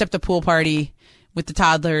we finished up the pool party with the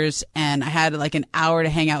toddlers and I had like an hour to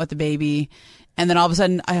hang out with the baby. And then all of a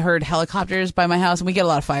sudden I heard helicopters by my house and we get a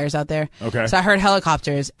lot of fires out there. Okay. So I heard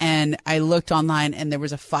helicopters and I looked online and there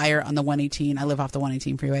was a fire on the 118. I live off the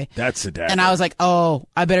 118 freeway. That's a dagger. And I was like, oh,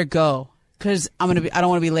 I better go. Because I don't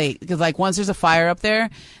want to be late. Because like once there's a fire up there,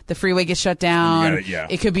 the freeway gets shut down. Yeah.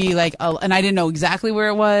 It could be like, and I didn't know exactly where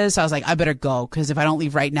it was. So I was like, I better go. Because if I don't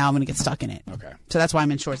leave right now, I'm going to get stuck in it. Okay. So that's why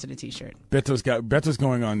I'm in shorts and a t-shirt. Beto's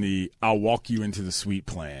going on the I'll walk you into the suite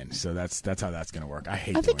plan. So that's how that's going to work. I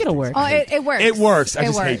hate I think doing it'll things. work. Oh, it works. It works. I It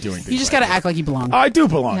just hate works. doing things. You just like got to that. act like you belong. Oh, I do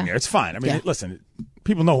belong Yeah. there. It's fine. I mean, Yeah. listen,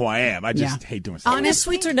 people know who I am. I just Yeah. hate doing stuff. And the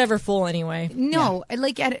suites are never full anyway. No,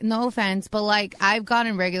 like no offense, but like I've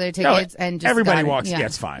gotten regular tickets and just everybody gotten- walks. yeah. Yeah,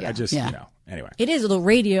 it's fine. I just, Yeah. anyway. It is the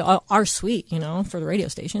radio, our suite, for the radio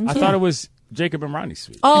stations. I thought it was Jacob and Ronnie's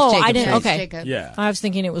suite. Oh, It's I Jacob's didn't. suite. Okay. Jacob. Yeah. I was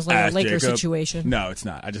thinking it was like Ask a Lakers Jacob. situation. No, it's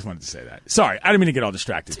not. I just wanted to say that. Sorry, I didn't mean to get all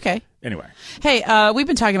distracted. okay. Anyway, Hey, we've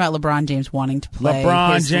been talking about LeBron James wanting to play.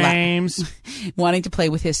 LeBron his James. wanting to play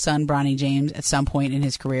with his son, Bronny James, at some point in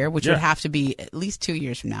his career, which Yeah. would have to be at least 2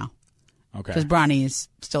 years from now. Okay. Because Bronny is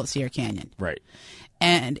still at Sierra Canyon. Right.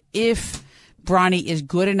 And if Bronny is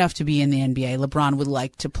good enough to be in the NBA, LeBron would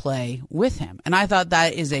like to play with him. And I thought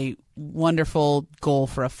that is a wonderful goal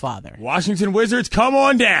for a father. Washington Wizards, come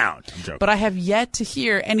on down. I'm joking. But I have yet to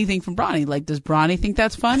hear anything from Bronny. Like, does Bronny think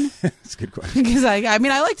that's fun? That's a good question. Because I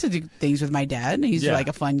mean, I like to do things with my dad. And he's Yeah. like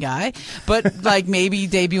a fun guy. But like maybe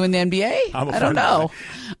debut in the NBA? I'm a I fun don't know.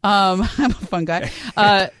 I'm a fun guy.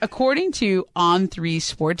 According to On3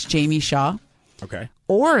 Sports, Jamie Shaw, Okay.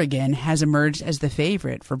 Oregon has emerged as the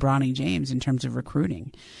favorite for Bronny James in terms of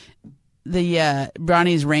recruiting. The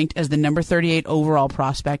Bronny is ranked as the number 38 overall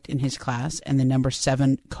prospect in his class and the number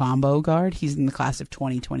 7 combo guard. He's in the class of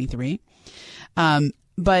 2023.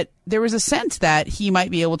 But there was a sense that he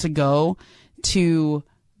might be able to go to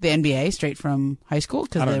the NBA straight from high school I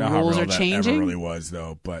because don't the know how rules real are that changing. ever really was,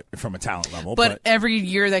 though, but from a talent level. But every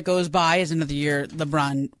year that goes by is another year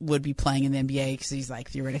LeBron would be playing in the NBA because he's like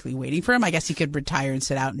theoretically waiting for him. I guess he could retire and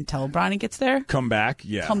sit out until Bronny gets there. come back,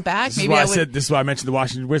 yeah. Come back? This Maybe is why I I would- said. This is why I mentioned the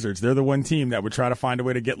Washington Wizards. They're the one team that would try to find a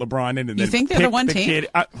way to get LeBron in. And You then think they're the pick one team? Kid.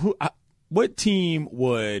 What team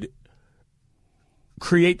would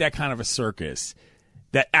create that kind of a circus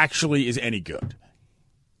that actually is any good?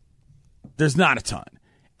 There's not a ton.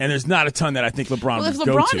 And there's not a ton that I think LeBron Well, if would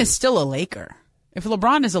go LeBron to. is still a Laker, If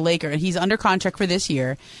LeBron is a Laker and he's under contract for this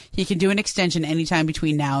year, he can do an extension anytime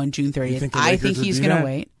between now and June 30th. I think he's going to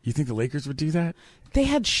wait. You think the Lakers would do that? They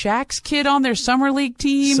had Shaq's kid on their summer league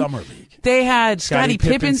team. Summer league. They had Scottie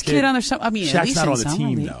Pippen's kid on their summer. I mean, Shaq's at least not on in the summer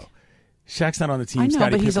team league. though. Shaq's not on the team. I know,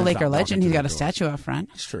 Scottie but he's a Pippen's Laker not legend. walking He's through got the a door. statue out front.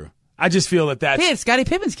 It's true. I just feel that They had Scottie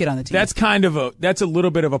Pippen's kid on the team. that's kind of that's a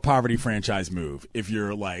little bit of a poverty franchise move if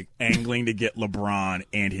you're like angling to get LeBron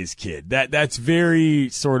and his kid. That's very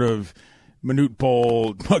sort of Manute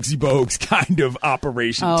Bol, Muggsy Bogues kind of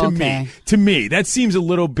operation to me. That seems a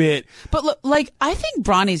little bit. But look, like, I think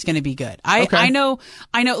Bronny's going to be good. I know.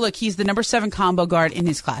 Look, he's the number 7 combo guard in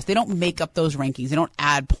his class. They don't make up those rankings. They don't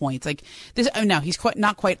add points. Like this. No, he's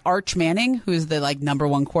not quite Arch Manning, who's the like number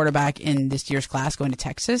 1 quarterback in this year's class going to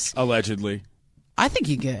Texas. Allegedly. I think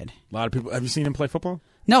he's good. A lot of people. Have you seen him play football?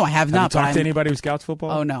 No, I have not. Have you talked to anybody who scouts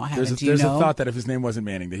football? Oh, no, I haven't. There's a thought that if his name wasn't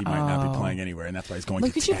Manning, that he might not be playing anywhere, and that's why he's going to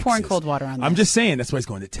Texas. Look at you pouring cold water on that. I'm just saying that's why he's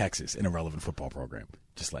going to Texas, an irrelevant football program.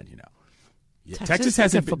 Just letting you know. Yeah, Texas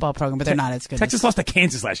has a football program, but they're not as good. Texas lost to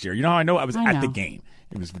Kansas last year. You know how I know? I was at the game.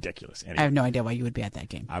 It was ridiculous. Anyway, I have no idea why you would be at that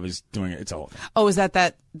game. I was doing it. It's all. Oh, is that?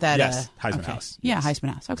 Yes, Heisman House. Yeah, Yes.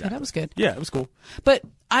 Heisman House. Okay, Exactly. that was good. Yeah, it was cool. But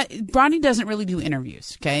Bronny doesn't really do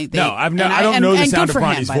interviews. Okay, I don't know the sound of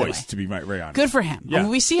Bronny's voice, to be very honest. Good for him. Yeah. I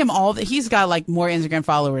mean, we see him he's got like more Instagram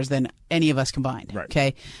followers than any of us combined. Right.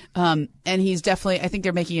 Okay. And he's definitely, I think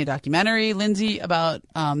they're making a documentary, Lindsay, about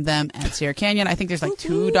them at Sierra Canyon. I think there's like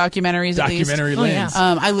 2 documentaries at least. Documentary Lindsay.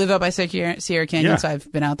 I live up by Sierra Canyon, so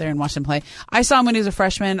I've been out there and watched him play. I saw him when he was a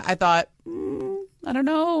freshman. I thought, I don't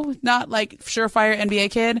know, not like surefire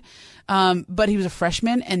NBA kid. But he was a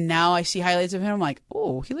freshman, and now I see highlights of him. I'm like,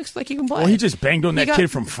 oh, he looks like he can play. Well, he just banged on that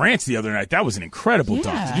kid from France the other night. That was an incredible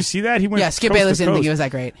dunk. Did you see that? He went Skip coast Bayless to didn't think coast. it was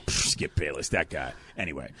that great. Skip Bayless, that guy.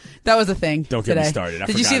 Anyway. That was the thing. Don't get today. me started.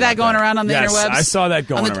 Did you see that going around on the interwebs? I saw that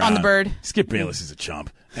going around. On the bird. Skip Bayless is a chump.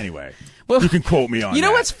 Anyway, well, you can quote me on that. You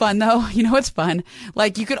know what's fun, though? You know what's fun?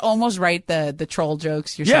 Like, you could almost write the troll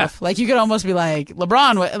jokes yourself. Yeah. Like, you could almost be like,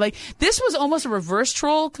 LeBron, like, this was almost a reverse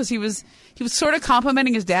troll because he was sort of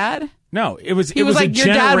complimenting his dad. No, it was like, your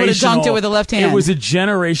dad would have dunked it with the left hand. It was a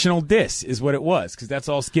generational diss is what it was, because that's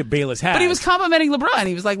all Skip Bayless had. But he was complimenting LeBron.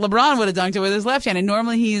 He was like, LeBron would have dunked it with his left hand, and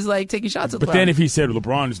normally he's like taking shots at LeBron. But then if he said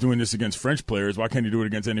LeBron is doing this against French players, why can't he do it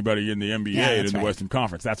against anybody in the NBA and in the Western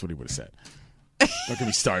Conference? That's what he would have said. Don't get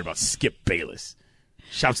me started about Skip Bayless.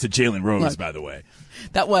 Shouts to Jalen Rose, by the way.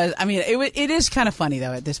 That was, I mean, it is kind of funny,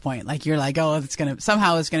 though, at this point. Like, you're like, oh,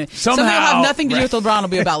 somehow something will have nothing to do with LeBron will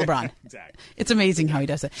be about LeBron. Exactly. It's amazing how he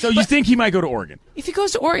does that. So you think he might go to Oregon? If he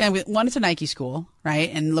goes to Oregon, one, it's a Nike school, right?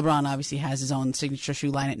 And LeBron obviously has his own signature shoe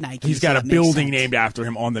line at Nike. He's got a building named after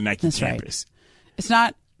him on the Nike campus. Right. It's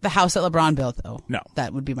not the house that LeBron built, though. No.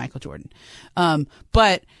 That would be Michael Jordan.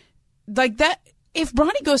 But, like, that, if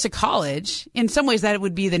Bronny goes to college, in some ways that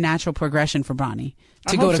would be the natural progression for Bronny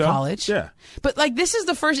to go to college. Yeah. But, like, this is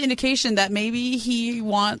the first indication that maybe he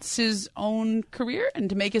wants his own career and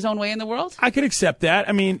to make his own way in the world. I could accept that.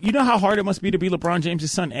 I mean, you know how hard it must be to be LeBron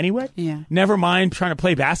James' son anyway? Yeah. Never mind trying to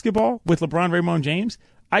play basketball with LeBron Raymond James.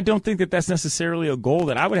 I don't think that that's necessarily a goal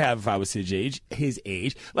that I would have if I was his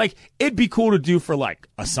age. Like, it'd be cool to do for, like,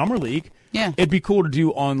 a summer league. Yeah. It'd be cool to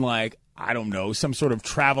do on, like, I don't know, some sort of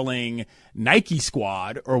traveling Nike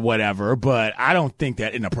squad or whatever, but I don't think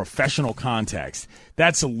that in a professional context,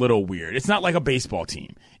 that's a little weird. It's not like a baseball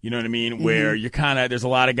team, you know what I mean? Where you're kind of, there's a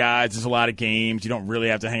lot of guys, there's a lot of games, you don't really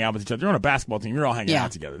have to hang out with each other. You're on a basketball team, you're all hanging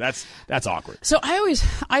out together. That's awkward. So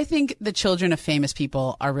I think the children of famous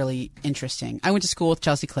people are really interesting. I went to school with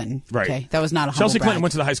Chelsea Clinton. Right. Okay. That was not a humble Chelsea brag. Clinton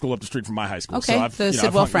went to the high school up the street from my high school. Okay, So I've, the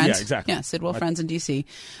Sidwell Friends. Yeah, exactly. Yeah, Sidwell Friends in D.C.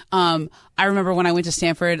 I remember when I went to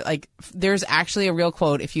Stanford, like, there's actually a real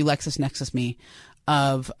quote, if you LexisNexis me,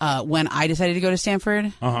 of when I decided to go to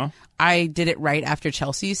Stanford. I did it right after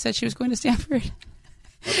Chelsea said she was going to Stanford.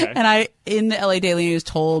 Okay. And I, in the LA Daily News,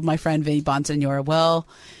 told my friend Vinny Bonsignor, well,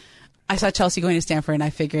 I saw Chelsea going to Stanford, and I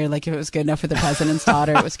figured, like, if it was good enough for the president's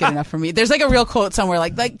daughter, it was good enough for me. There's, like, a real quote somewhere,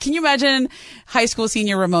 like, can you imagine high school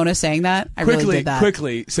senior Ramona saying that? I really did that.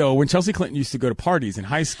 Quickly. So when Chelsea Clinton used to go to parties in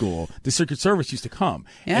high school, the Secret Service used to come.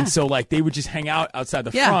 Yeah. And so, like, they would just hang out outside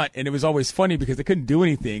the front, and it was always funny because they couldn't do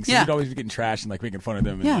anything. So you'd always be getting trashed and, like, making fun of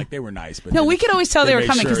them. And, like, they were nice. But no, we could always tell they were made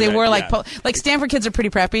coming because sure they that- were, like, Stanford kids are pretty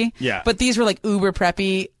preppy. Yeah. But these were, like, uber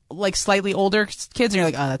preppy, like, slightly older kids, and you're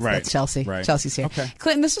like, oh, that's Chelsea. Right. Chelsea's here. Okay.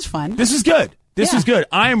 Clinton, this is fun. This is good. This is good.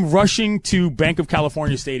 I am rushing to Bank of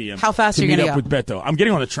California Stadium. How fast to are you meet gonna up go? with Beto. I'm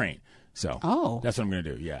getting on the train. So that's what I'm going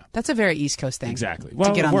to do. Yeah. That's a very East Coast thing. Exactly. To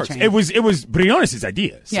Well, get it on works. the train. It was Briones'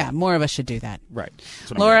 idea. So. Yeah, more of us should do that. Right.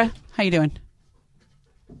 That's what I'm Laura, gonna do. how you doing?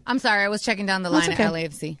 I'm sorry, I was checking down the line That's okay.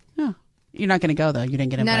 at LAFC. Oh. You're not going to go, though. You didn't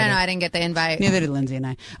get invited. No, I didn't get the invite. Neither did Lindsay and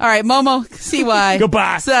I. All right, Momo, CY.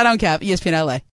 Goodbye. So I don't cap. ESPN LA.